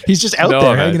episode. He's just out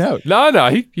there hanging out. No,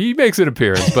 he makes an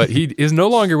appearance, but he is no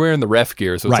longer wearing the ref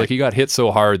gear. So it's like he got hit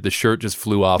so hard, the shirt just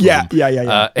flew off of him.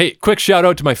 Yeah. Hey, quick shout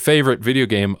out to my favorite video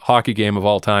game, hockey game of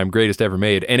all time, greatest ever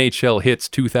made, NHL Hitz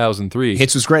 2003.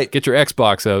 Hitz was great. Get your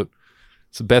Xbox out.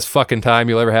 It's the best fucking time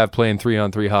you'll ever have playing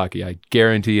 3-on-3 hockey. I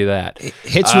guarantee you that.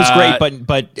 Hitz was great,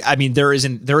 but I mean, there is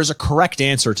a correct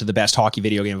answer to the best hockey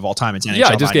video game of all time. It's NHL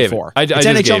 94. I just gave it. I just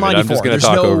gave NHL 94. I'm just going to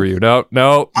talk over you.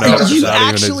 No. You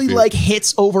actually like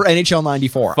Hitz over NHL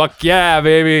 94. Fuck yeah,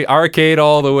 baby. Arcade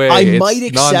all the way. I might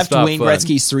accept Wayne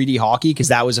Gretzky's 3D hockey because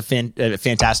that was a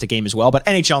fantastic game as well, but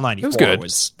NHL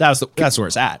 94 that's where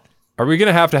it's at. Are we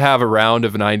going to have a round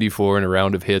of 94 and a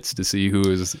round of hits to see who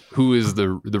is the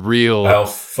real? I'll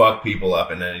fuck people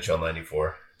up in NHL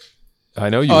 94. I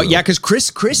know you. Oh yeah, because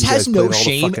Chris has no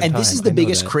shame, and this is the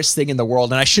biggest Chris thing in the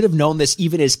world. And I should have known this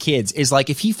even as kids. Is like,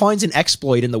 if he finds an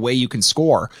exploit in the way you can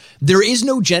score, there is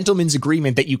no gentleman's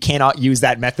agreement that you cannot use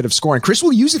that method of scoring. Chris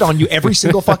will use it on you every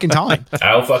single fucking time.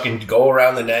 I'll fucking go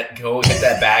around the net, go hit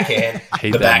that backhand,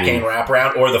 the backhand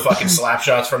wraparound, or the fucking slap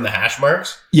shots from the hash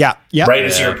marks. Yeah. Right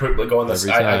as you're going the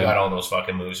side, I got all those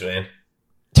fucking moves, man.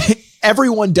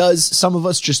 Everyone does. Some of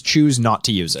us just choose not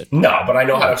to use it. No, but I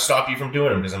know how to stop you from doing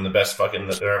them because I'm the best fucking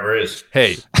that there ever is.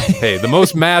 Hey, the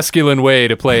most masculine way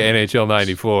to play NHL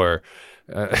 94.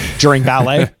 During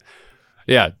ballet?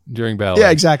 Yeah, during ballet. Yeah,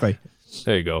 exactly.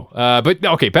 There you go. But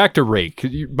okay, back to Rake.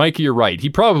 Mikey, you're right. He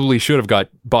probably should have got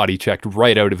body checked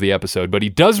right out of the episode, but he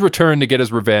does return to get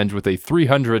his revenge with a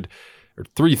 300 or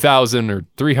 3,000 or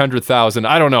 300,000.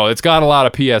 I don't know. It's got a lot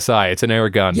of PSI. It's an air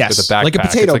gun with a backpack. Like a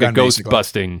potato gun, a ghost basically.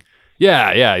 busting.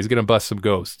 Yeah, he's going to bust some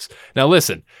ghosts. Now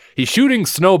listen, he's shooting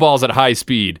snowballs at high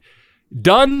speed.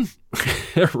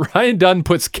 Ryan Dunn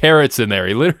puts carrots in there.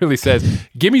 He literally says,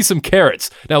 "Give me some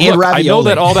carrots." Now look, I know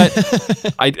that all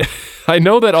that I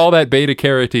know that all that beta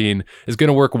carotene is going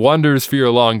to work wonders for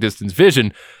your long distance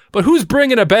vision. But who's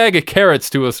bringing a bag of carrots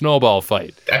to a snowball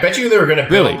fight? I bet you they were going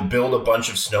to build a bunch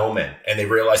of snowmen, and they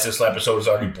realized this episode was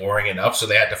already boring enough, so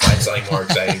they had to find something more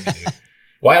exciting to do.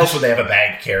 Why else would they have a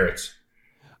bag of carrots?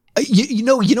 You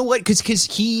know what? Because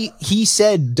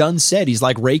Dunn said, he's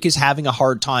like, Rake is having a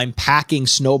hard time packing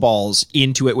snowballs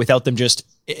into it without them just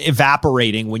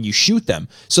evaporating when you shoot them.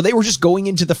 So they were just going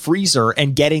into the freezer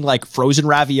and getting like frozen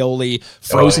ravioli,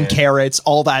 frozen carrots,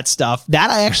 all that stuff.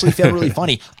 That I actually found really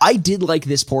funny. I did like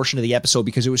this portion of the episode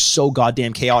because it was so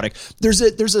goddamn chaotic. There's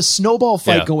a snowball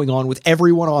fight going on with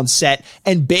everyone on set,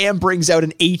 and Bam brings out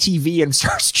an ATV and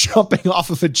starts jumping off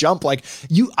of a jump. Like,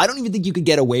 I don't even think you could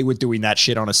get away with doing that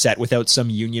shit on a set without some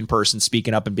union person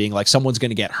speaking up and being like, someone's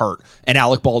going to get hurt. And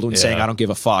Alec Baldwin saying, I don't give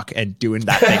a fuck, and doing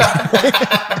that thing.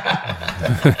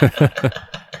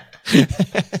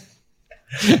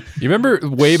 You remember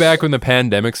way back when the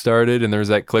pandemic started and there was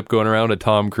that clip going around of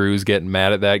Tom Cruise getting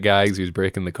mad at that guy because he was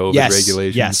breaking the COVID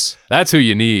regulations? Yes. That's who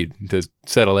you need to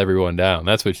settle everyone down.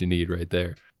 That's what you need right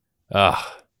there.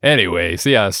 Anyway, so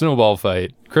yeah, snowball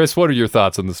fight. Chris, what are your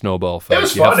thoughts on the snowball fight? It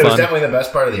was fun. It was definitely the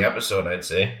best part of the episode, I'd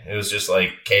say. It was just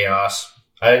like chaos.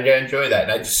 I enjoy that.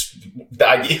 And the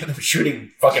idea of shooting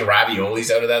fucking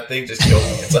raviolis out of that thing just killed me.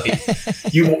 It's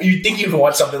like, you think you'd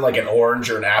want something like an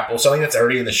orange or an apple, something that's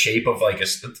already in the shape of like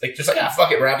just like,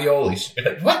 fucking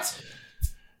raviolis. What?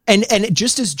 And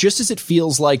just as it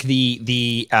feels like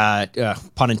the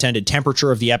pun intended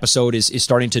temperature of the episode is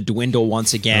starting to dwindle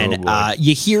once again,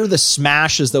 you hear the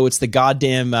smash as though it's the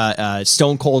goddamn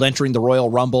Stone Cold entering the Royal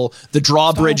Rumble. The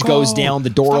drawbridge goes down, the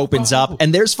door opens up,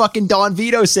 and there's fucking Don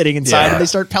Vito sitting inside, and they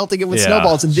start pelting it with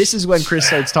snowballs. And this is when Chris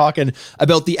starts talking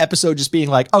about the episode just being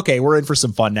like, okay, we're in for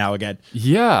some fun now again.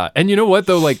 Yeah, and you know what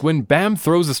though? Like when Bam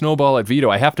throws a snowball at Vito,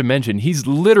 I have to mention he's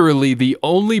literally the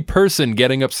only person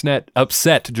getting upset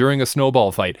during a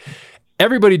snowball fight.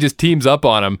 Everybody just teams up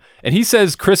on him, and he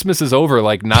says Christmas is over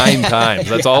like 9 times.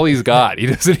 That's all he's got. He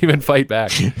doesn't even fight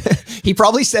back. He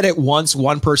probably said it once,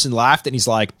 one person laughed, and he's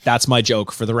like, that's my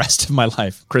joke for the rest of my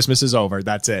life. Christmas is over.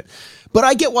 That's it. But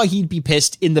I get why he'd be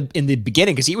pissed in the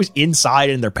beginning, because he was inside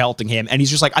and they're pelting him, and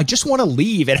he's just like, I just want to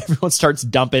leave, and everyone starts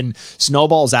dumping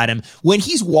snowballs at him. When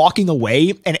he's walking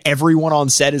away and everyone on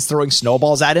set is throwing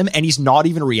snowballs at him and he's not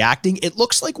even reacting, it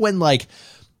looks like when like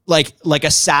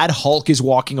a sad Hulk is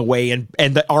walking away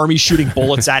and the army's shooting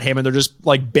bullets at him and they're just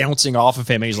like bouncing off of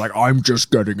him and he's like, I'm just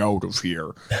getting out of here.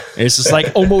 And it's just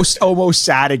like almost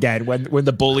sad again when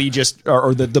the bully just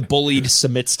or the bullied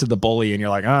submits to the bully and you're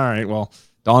like, all right, well,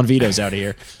 Don Vito's out of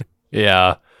here.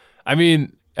 Yeah. I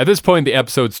mean, at this point the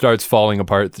episode starts falling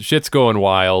apart. The shit's going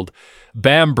wild.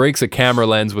 Bam breaks a camera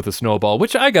lens with a snowball,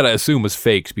 which I gotta assume was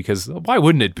faked, because why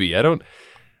wouldn't it be? I don't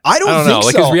think know.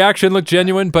 Like, his reaction looked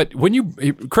genuine, but when you,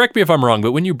 correct me if I'm wrong,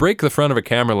 but when you break the front of a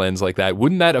camera lens like that,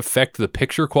 wouldn't that affect the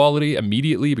picture quality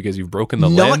immediately because you've broken the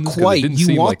lens? Not quite.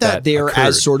 You want that there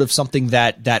as sort of something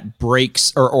that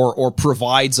breaks or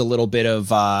provides a little bit of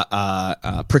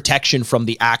protection from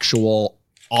the actual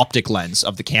optic lens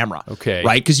of the camera. Okay.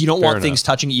 Right? Because you don't want things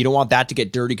touching it. You don't want that to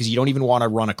get dirty because you don't even want to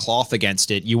run a cloth against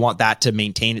it. You want that to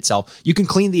maintain itself. You can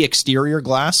clean the exterior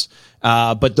glass,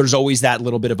 but there's always that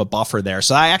little bit of a buffer there.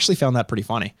 So I actually found that pretty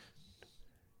funny.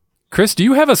 Chris, do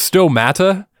you have a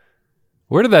stomata?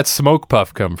 Where did that smoke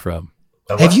puff come from?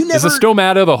 Have you never... Is a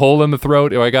stomata the hole in the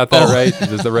throat? Oh, I got that right?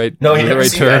 Is the right No, you never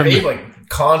right seen term? that vape like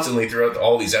constantly throughout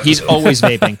all these episodes. He's always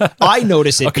vaping. I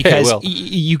notice it because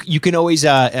you can always,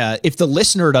 if the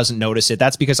listener doesn't notice it,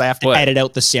 that's because I have to edit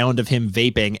out the sound of him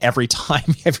vaping every time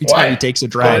he takes a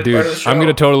drag. Oh, dude, I'm going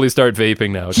to totally start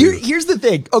vaping now. Here's the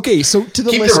thing. Okay, so to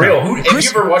the Keep listener. Keep it real. If you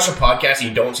ever watch a podcast and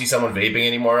you don't see someone vaping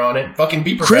anymore on it, fucking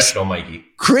be professional, Mikey.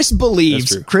 Chris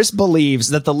believes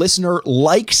that the listener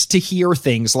likes to hear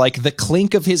things like the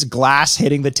clink of his glass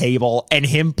hitting the table and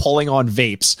him pulling on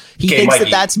vapes. He thinks Mikey,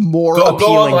 that's more appealing.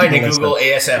 Go online and Google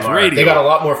ASMR. They got a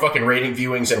lot more fucking rating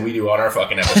viewings than we do on our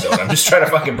fucking episode. I'm just trying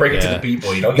to fucking bring it to the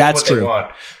people. You know, that's true. They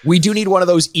want. We do need one of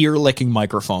those ear licking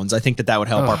microphones. I think that would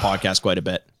help our podcast quite a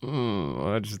bit.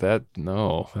 That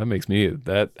makes me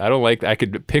I don't like. I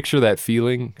could picture that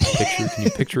feeling. Can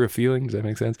you picture a feeling? Does that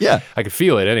make sense? Yeah, I could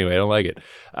feel it anyway. I don't like it.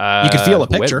 You could feel a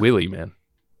picture. Wet Willy, man.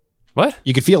 What?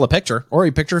 You could feel a picture, or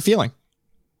you picture a feeling.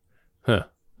 Huh.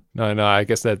 No, I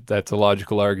guess that's a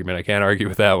logical argument. I can't argue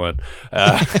with that one.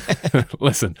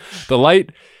 Listen, the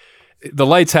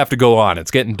lights have to go on.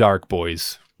 It's getting dark,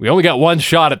 boys. We only got one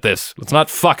shot at this. Let's not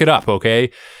fuck it up,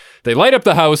 okay? They light up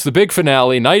the house, the big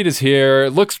finale. Night is here.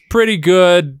 It looks pretty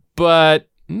good, but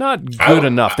not good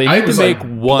enough. They need to make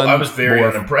one. I was very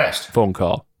unimpressed. Phone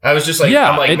call. I was just like,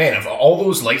 man, of all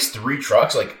those lights, 3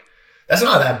 trucks, like, that's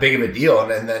not that big of a deal.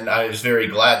 And then I was very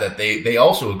glad that they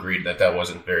also agreed that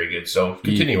wasn't very good. So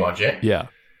continue on, Jay. Yeah.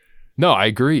 No, I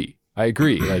agree. Like,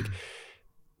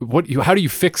 how do you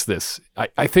fix this?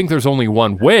 I think there's only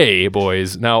one way,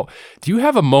 boys. Now, do you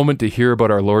have a moment to hear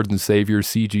about our Lord and Savior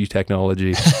CG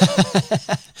technology?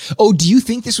 Oh, do you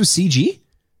think this was CG?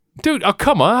 Dude, oh,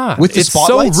 come on. With the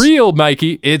spotlights? So real,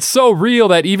 Mikey. It's so real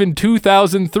that even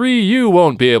 2003 you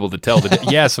won't be able to tell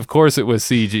yes, of course it was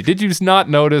CG. Did you not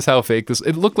notice how fake this?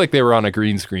 It looked like they were on a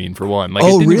green screen for one. Like, it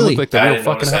didn't really? Look like the I real didn't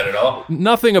fucking notice that at all.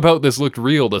 Nothing about this looked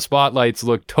real. The spotlights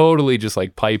looked totally just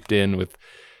like piped in with.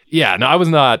 Yeah, no, I was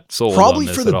not sold. Probably on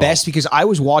this for the at best, because I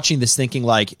was watching this thinking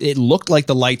like it looked like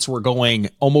the lights were going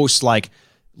almost like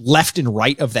left and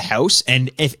right of the house. And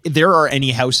if there are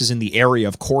any houses in the area,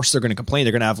 of course they're going to complain.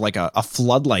 They're going to have like a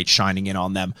floodlight shining in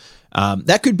on them.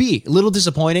 That could be a little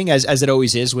disappointing, as it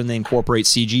always is when they incorporate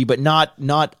CG, but not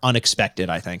unexpected,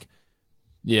 I think.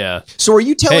 Yeah. So are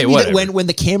you telling me that when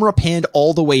the camera panned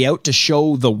all the way out to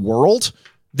show the world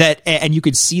and you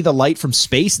could see the light from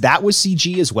space, that was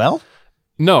CG as well?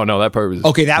 No, that part was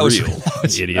okay. That real. was real.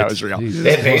 Idiot. That was real.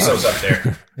 They had Bezos up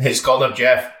there. They just called up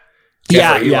Jeff.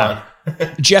 Yeah.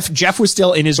 Jeff was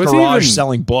still in his garage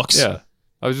selling books. Yeah,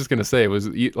 I was just gonna say, was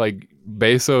like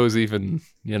Bezos even?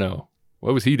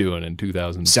 What was he doing in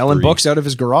 2000? Selling books out of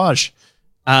his garage.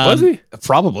 Was he?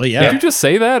 Probably, yeah. Did you just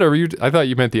say that, or were you? I thought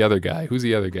you meant the other guy. Who's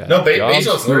the other guy? No,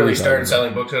 Bezos literally started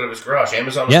selling books out of his garage.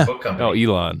 Amazon was a book company.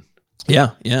 Oh, Elon.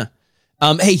 Yeah.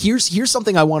 Hey, here's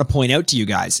something I want to point out to you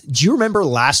guys. Do you remember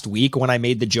last week when I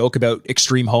made the joke about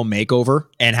Extreme Home Makeover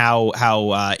and how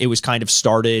it was kind of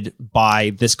started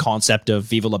by this concept of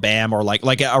Viva La Bam or like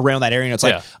around that area? And it's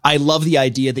like, I love the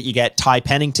idea that you get Ty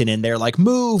Pennington in there, like,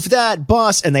 move that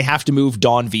bus, and they have to move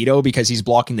Don Vito because he's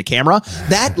blocking the camera.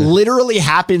 That literally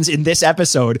happens in this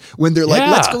episode when they're like,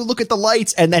 let's go look at the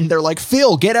lights, and then they're like,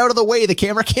 Phil, get out of the way, the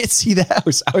camera can't see the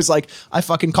house. I was like, I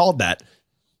fucking called that.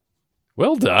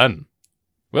 Well done.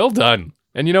 Well done.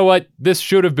 And you know what? This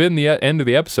should have been the end of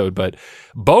the episode, but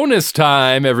bonus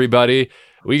time, everybody.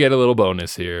 We get a little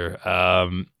bonus here.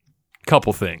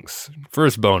 Couple things.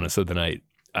 First bonus of the night.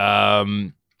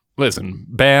 Listen,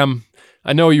 Bam,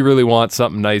 I know you really want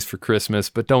something nice for Christmas,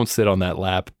 but don't sit on that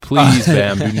lap. Please,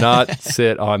 Bam, do not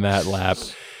sit on that lap.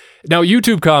 Now,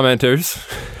 YouTube commenters,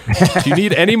 if you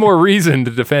need any more reason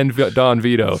to defend Don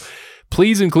Vito,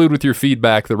 please include with your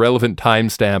feedback the relevant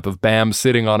timestamp of Bam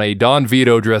sitting on a Don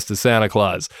Vito dressed as Santa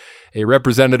Claus. A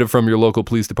representative from your local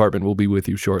police department will be with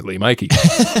you shortly. Mikey.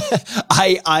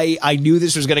 I knew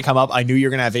this was going to come up. I knew you were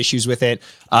going to have issues with it.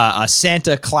 A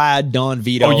Santa-clad Don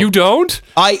Vito. Oh, you don't?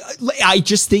 I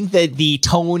just think that the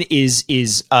tone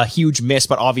is a huge miss,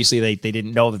 but obviously they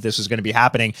didn't know that this was going to be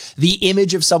happening. The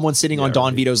image of someone sitting on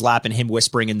Don Vito's lap and him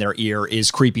whispering in their ear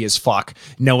is creepy as fuck,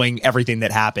 knowing everything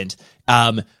that happened.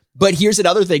 But here's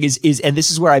another thing is, and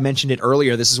this is where I mentioned it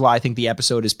earlier. This is why I think the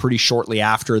episode is pretty shortly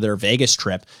after their Vegas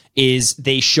trip, is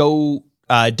they show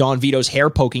Don Vito's hair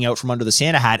poking out from under the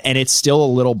Santa hat, and it's still a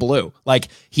little blue. Like,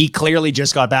 he clearly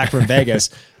just got back from Vegas.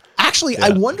 Actually,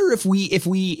 I wonder if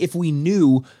we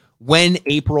knew when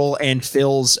April and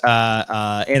Phil's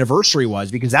anniversary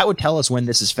was, because that would tell us when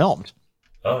this is filmed.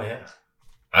 Oh yeah,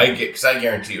 I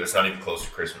guarantee you it's not even close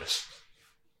to Christmas.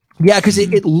 Yeah, because it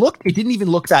didn't even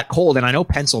look that cold, and I know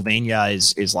Pennsylvania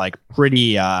is like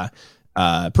pretty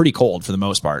cold for the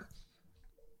most part.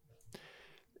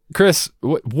 Chris,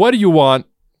 what do you want?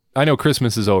 I know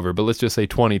Christmas is over, but let's just say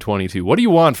 2022. What do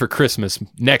you want for Christmas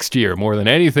next year more than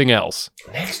anything else?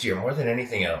 Next year more than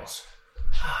anything else?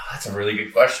 That's a really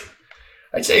good question.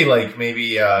 I'd say like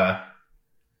maybe I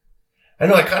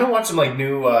know I kind of want some like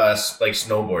new like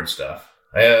snowboard stuff.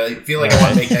 I feel like I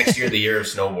want to make next year the year of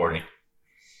snowboarding.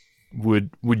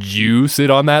 Would you sit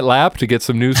on that lap to get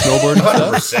some new snowboard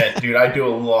stuff? 100%, dude. I do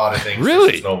a lot of things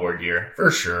really? For snowboard gear,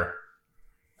 for sure.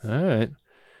 All right.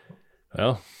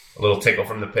 Well, a little tickle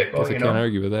from the pickle. I can't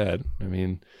argue with that. I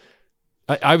mean,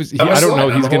 I don't know.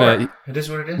 He's gonna. It is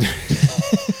what it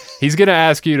is. He's gonna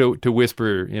ask you to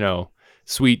whisper,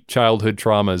 sweet childhood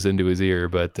traumas into his ear.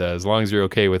 But as long as you're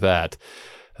okay with that,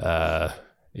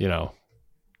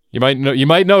 You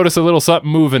might notice a little something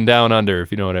moving down under,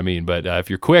 if you know what I mean. But if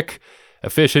you're quick,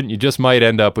 efficient, you just might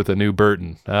end up with a new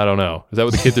Burton. I don't know. Is that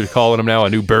what the kids are calling him now? A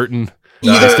new Burton?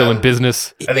 He's still in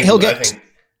business? He'll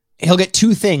get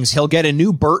two things. He'll get a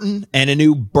new Burton and a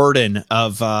new burden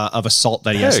of assault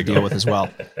that he has to deal with as well.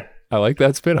 I like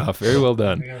that spinoff. Very well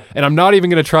done. And I'm not even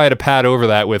going to try to pad over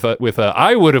that with a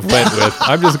I would have went with.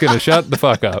 I'm just going to shut the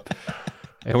fuck up.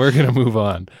 And we're going to move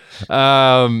on.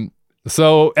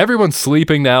 So everyone's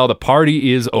sleeping now. The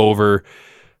party is over.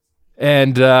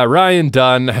 And Ryan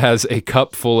Dunn has a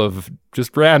cup full of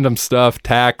just random stuff,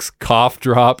 tacks, cough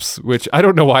drops, which I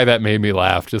don't know why that made me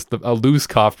laugh. Just a loose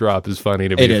cough drop is funny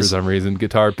to me for some reason.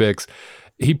 Guitar picks.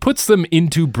 He puts them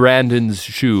into Brandon's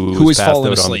shoe, who is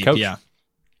falling asleep. Yeah.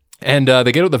 And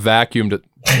they get out the vacuum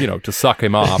to suck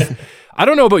him off. I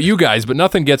don't know about you guys, but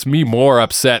nothing gets me more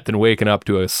upset than waking up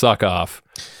to a suck off.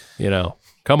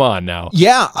 Come on now.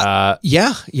 Yeah. I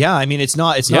mean, it's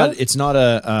not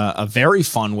a very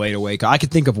fun way to wake up. I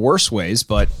could think of worse ways,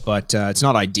 but it's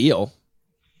not ideal.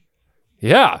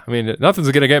 Yeah. I mean,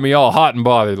 nothing's going to get me all hot and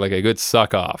bothered like a good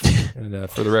suck off. And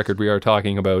for the record, we are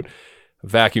talking about a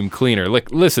vacuum cleaner.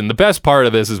 Listen, the best part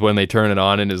of this is when they turn it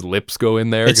on and his lips go in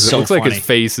there. It's so it looks funny. Like his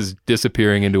face is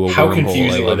disappearing into a wormhole. How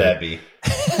confusing would that be?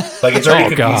 Like, it's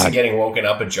already confusing getting woken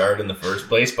up and jarred in the first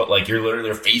place, but like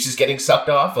your face is getting sucked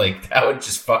off. Like, that would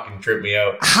just fucking trip me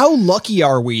out. How lucky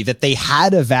are we that they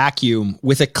had a vacuum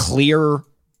with a clear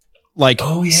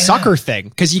sucker thing?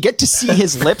 Because you get to see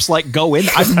his lips go in.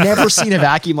 I've never seen a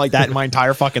vacuum like that in my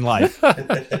entire fucking life.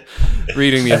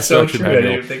 Reading the instruction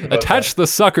manual. Attach the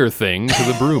sucker thing to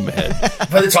the broom head.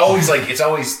 But it's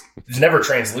never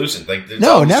translucent.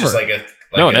 Never. Just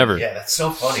never. Yeah, that's so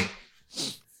funny.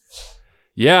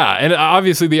 Yeah, and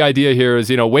obviously the idea here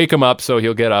is, wake him up so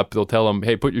he'll get up. They'll tell him,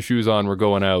 hey, put your shoes on, we're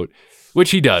going out.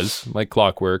 which he does like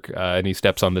clockwork, and he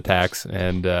steps on the tacks.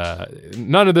 And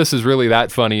none of this is really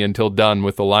that funny until done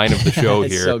with the line of the show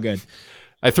it's here. So good.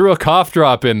 I threw a cough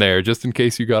drop in there just in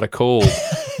case you got a cold.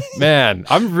 Man,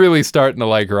 I'm really starting to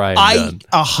like Ryan Dunn.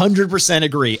 I 100%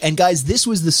 agree. And guys, this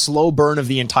was the slow burn of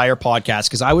the entire podcast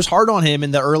because I was hard on him in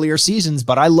the earlier seasons,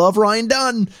 but I love Ryan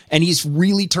Dunn and he's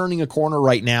really turning a corner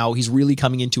right now. He's really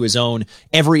coming into his own.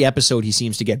 Every episode he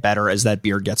seems to get better as that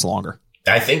beard gets longer.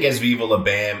 I think as Viva La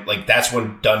Bam, like that's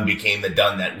when Dunn became the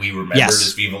Dunn that we remembered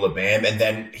as Viva La Bam. And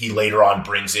then he later on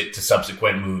brings it to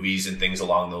subsequent movies and things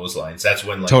along those lines. That's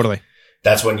when totally.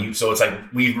 That's when so it's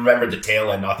like we remembered the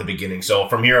tail end, not the beginning. So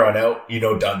from here on out,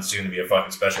 Dunn's going to be a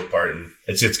fucking special part, and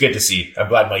it's good to see. I'm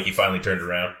glad Mikey finally turned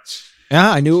around.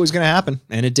 Yeah, I knew it was going to happen,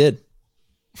 and it did.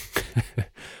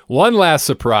 One last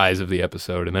surprise of the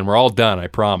episode, and then we're all done. I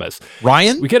promise.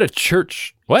 Ryan, we get a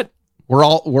church. What? We're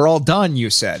all done.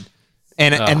 You said,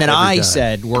 and then I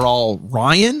said we're all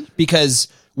Ryan because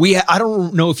I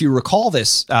don't know if you recall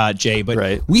this, Jay,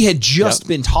 but we had just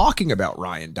been talking about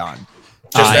Ryan Dunn.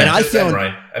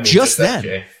 Just then.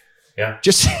 Jay. Yeah.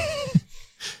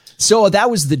 So that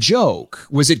was the joke.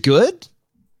 Was it good?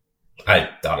 I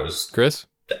thought it was Chris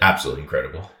absolutely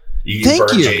incredible. You Thank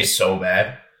burned you. Jay so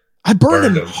bad. I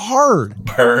burned him hard.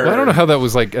 Well, I don't know how that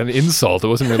was like an insult. It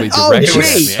wasn't really directed at me.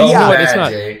 So bad, it's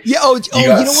not. Jay. Yeah.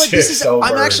 You know what? This is.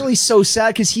 I'm actually so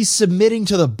sad because he's submitting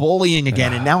to the bullying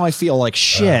again, and now I feel like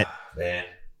shit. Man.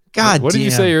 God, what did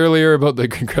you say earlier about the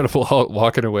Incredible Hulk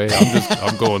walking away?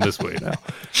 I'm going this way now.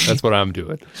 That's what I'm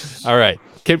doing. All right.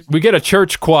 We get a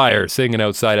church choir singing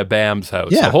outside of Bam's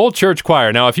house. Yeah. A whole church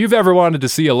choir. Now, if you've ever wanted to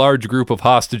see a large group of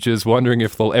hostages wondering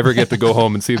if they'll ever get to go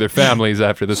home and see their families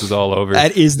after this is all over,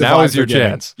 that is now is your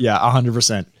chance. Yeah,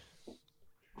 100%.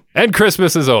 And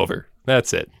Christmas is over.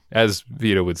 That's it, as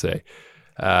Vito would say.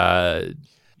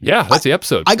 Yeah, that's the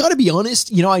episode. I got to be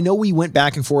honest. I know we went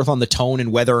back and forth on the tone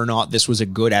and whether or not this was a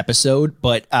good episode,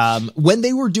 but when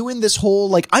they were doing this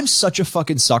whole, I'm such a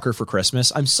fucking sucker for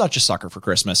Christmas. I'm such a sucker for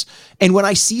Christmas. And when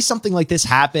I see something like this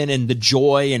happen and the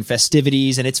joy and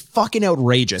festivities, and it's fucking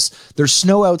outrageous. There's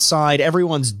snow outside.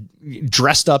 Everyone's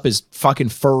dressed up as fucking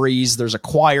furries. There's a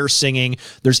choir singing.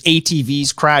 There's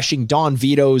ATVs crashing. Don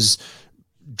Vito's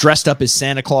dressed up as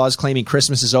Santa Claus claiming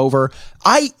Christmas is over.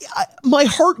 My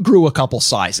heart grew a couple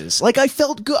sizes. I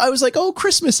felt good. I was like, oh,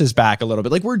 Christmas is back a little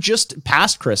bit. We're just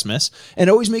past Christmas, and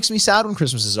it always makes me sad when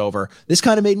Christmas is over. This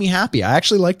kind of made me happy. I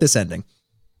actually like this ending.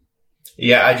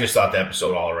 Yeah, I just thought the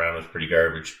episode all around was pretty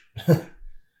garbage.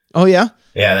 Oh, yeah?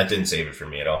 Yeah, that didn't save it for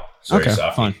me at all. Sorry, okay,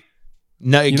 Sophie. Fine.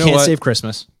 No, you can't save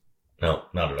Christmas. No,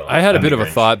 not at all. I had a bit of a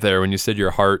thought there when you said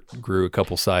your heart grew a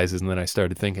couple sizes, and then I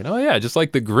started thinking, oh yeah, just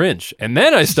like the Grinch. And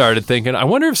then I started thinking, I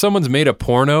wonder if someone's made a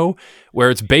porno where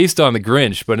it's based on the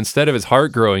Grinch, but instead of his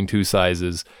heart growing 2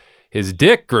 sizes, his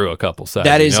dick grew a couple sizes.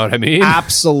 That is, you know what I mean?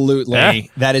 Absolutely. Yeah.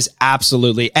 That is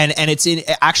absolutely. And it's in,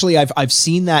 actually, I've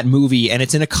seen that movie, and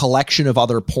it's in a collection of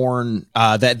other porn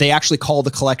that they actually call the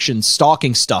collection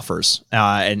Stocking Stuffers.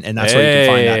 And that's where you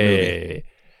can find that movie.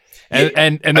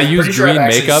 And they use green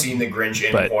I've makeup. Seen the Grinch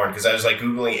in porn because I was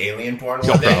googling alien porn No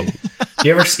one day. problem.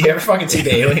 You ever fucking see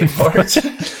the alien porn?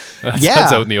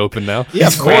 That's out in the open now. Yeah,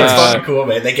 it's cool. It's fucking cool,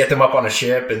 man. They get them up on a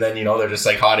ship, and then they're just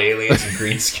hot aliens and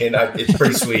green skin. It's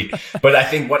pretty sweet. But I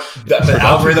think what the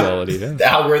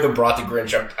algorithm brought the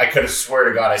Grinch up. I could have swear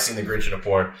to God I seen the Grinch in a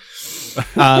porn.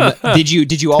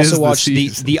 Did you also watch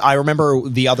the I remember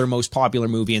the other most popular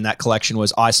movie in that collection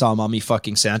was I Saw Mommy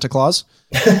Fucking Santa Claus.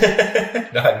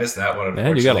 No, I missed that one.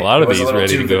 Man, you got a lot of these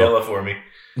ready to go. Vanilla for me.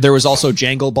 There was also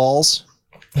Jangle Balls.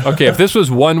 Okay, if this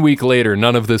was 1 week later,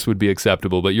 none of this would be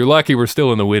acceptable. But you're lucky we're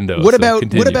still in the window. What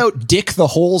about Dick the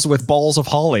Holes with Balls of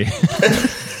Holly?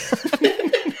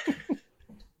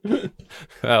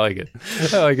 I like it.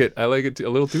 I like it a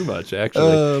little too much,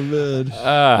 actually. Oh man.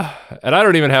 And I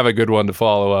don't even have a good one to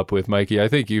follow up with, Mikey. I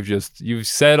think you've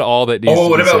said all that needs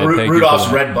to be said. Oh, what about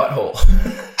Rudolph's red butthole?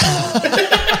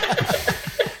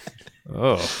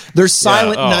 Oh, there's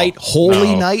Silent Night,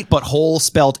 Holy Night, but whole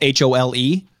spelled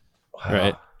HOLE.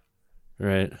 Wow.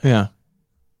 Right. Yeah.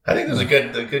 I think there's a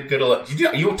good.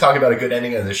 You talk about a good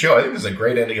ending of the show. I think there's a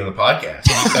great ending of the podcast.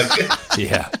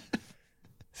 Yeah.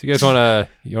 So you guys want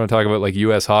to talk about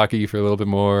U.S. hockey for a little bit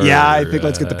more? Yeah, I think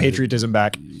let's get the patriotism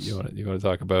back. You want to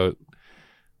talk about?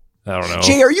 I don't know.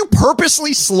 Jay, are you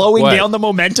purposely slowing down the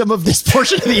momentum of this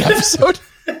portion of the episode?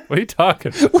 What are you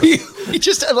talking about? We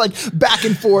just have back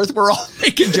and forth. We're all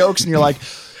making jokes, and you're like,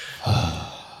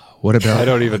 what about? I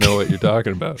don't even know what you're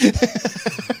talking about.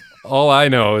 All I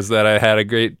know is that I had a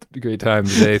great time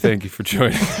today. Thank you for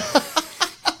joining.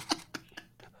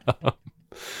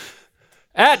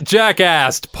 At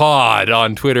JackassedPod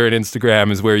on Twitter and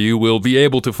Instagram is where you will be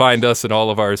able to find us and all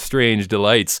of our strange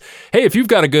delights. Hey, if you've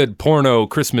got a good porno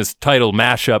Christmas title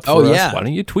mashup for us, why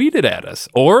don't you tweet it at us?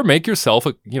 Or make yourself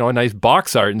a nice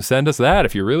box art and send us that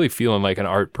if you're really feeling like an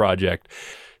art project.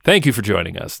 Thank you for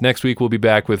joining us. Next week, we'll be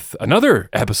back with another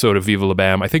episode of Viva La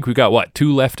Bam. I think we've got,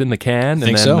 2 left in the can?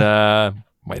 And then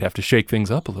might have to shake things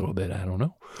up a little bit. I don't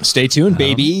know. Stay tuned,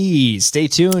 baby. Stay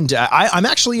tuned. I'm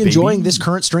actually enjoying this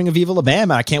current string of Viva La Bam,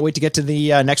 and I can't wait to get to the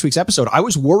next week's episode. I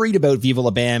was worried about Viva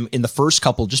La Bam in the first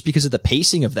couple just because of the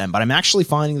pacing of them, but I'm actually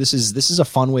finding this is a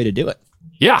fun way to do it.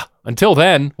 Yeah. Until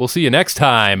then, we'll see you next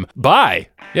time. Bye.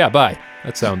 Yeah, bye. I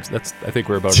think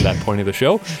we're about at that point of the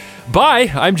show.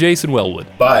 Bye. I'm Jason Wellwood.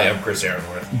 Bye. I'm Chris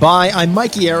Aaronworth. Bye. I'm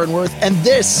Mikey Aaronworth, and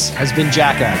this has been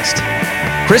Jackassed.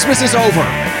 Christmas is over.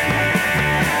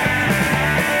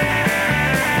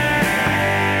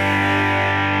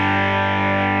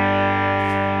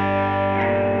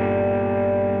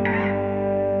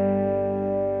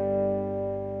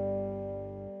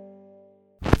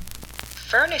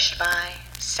 Furnished by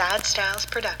Sad Styles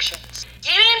Productions.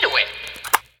 Get into it!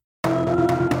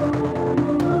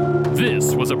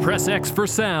 This was a Press X for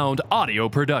Sound audio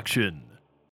production.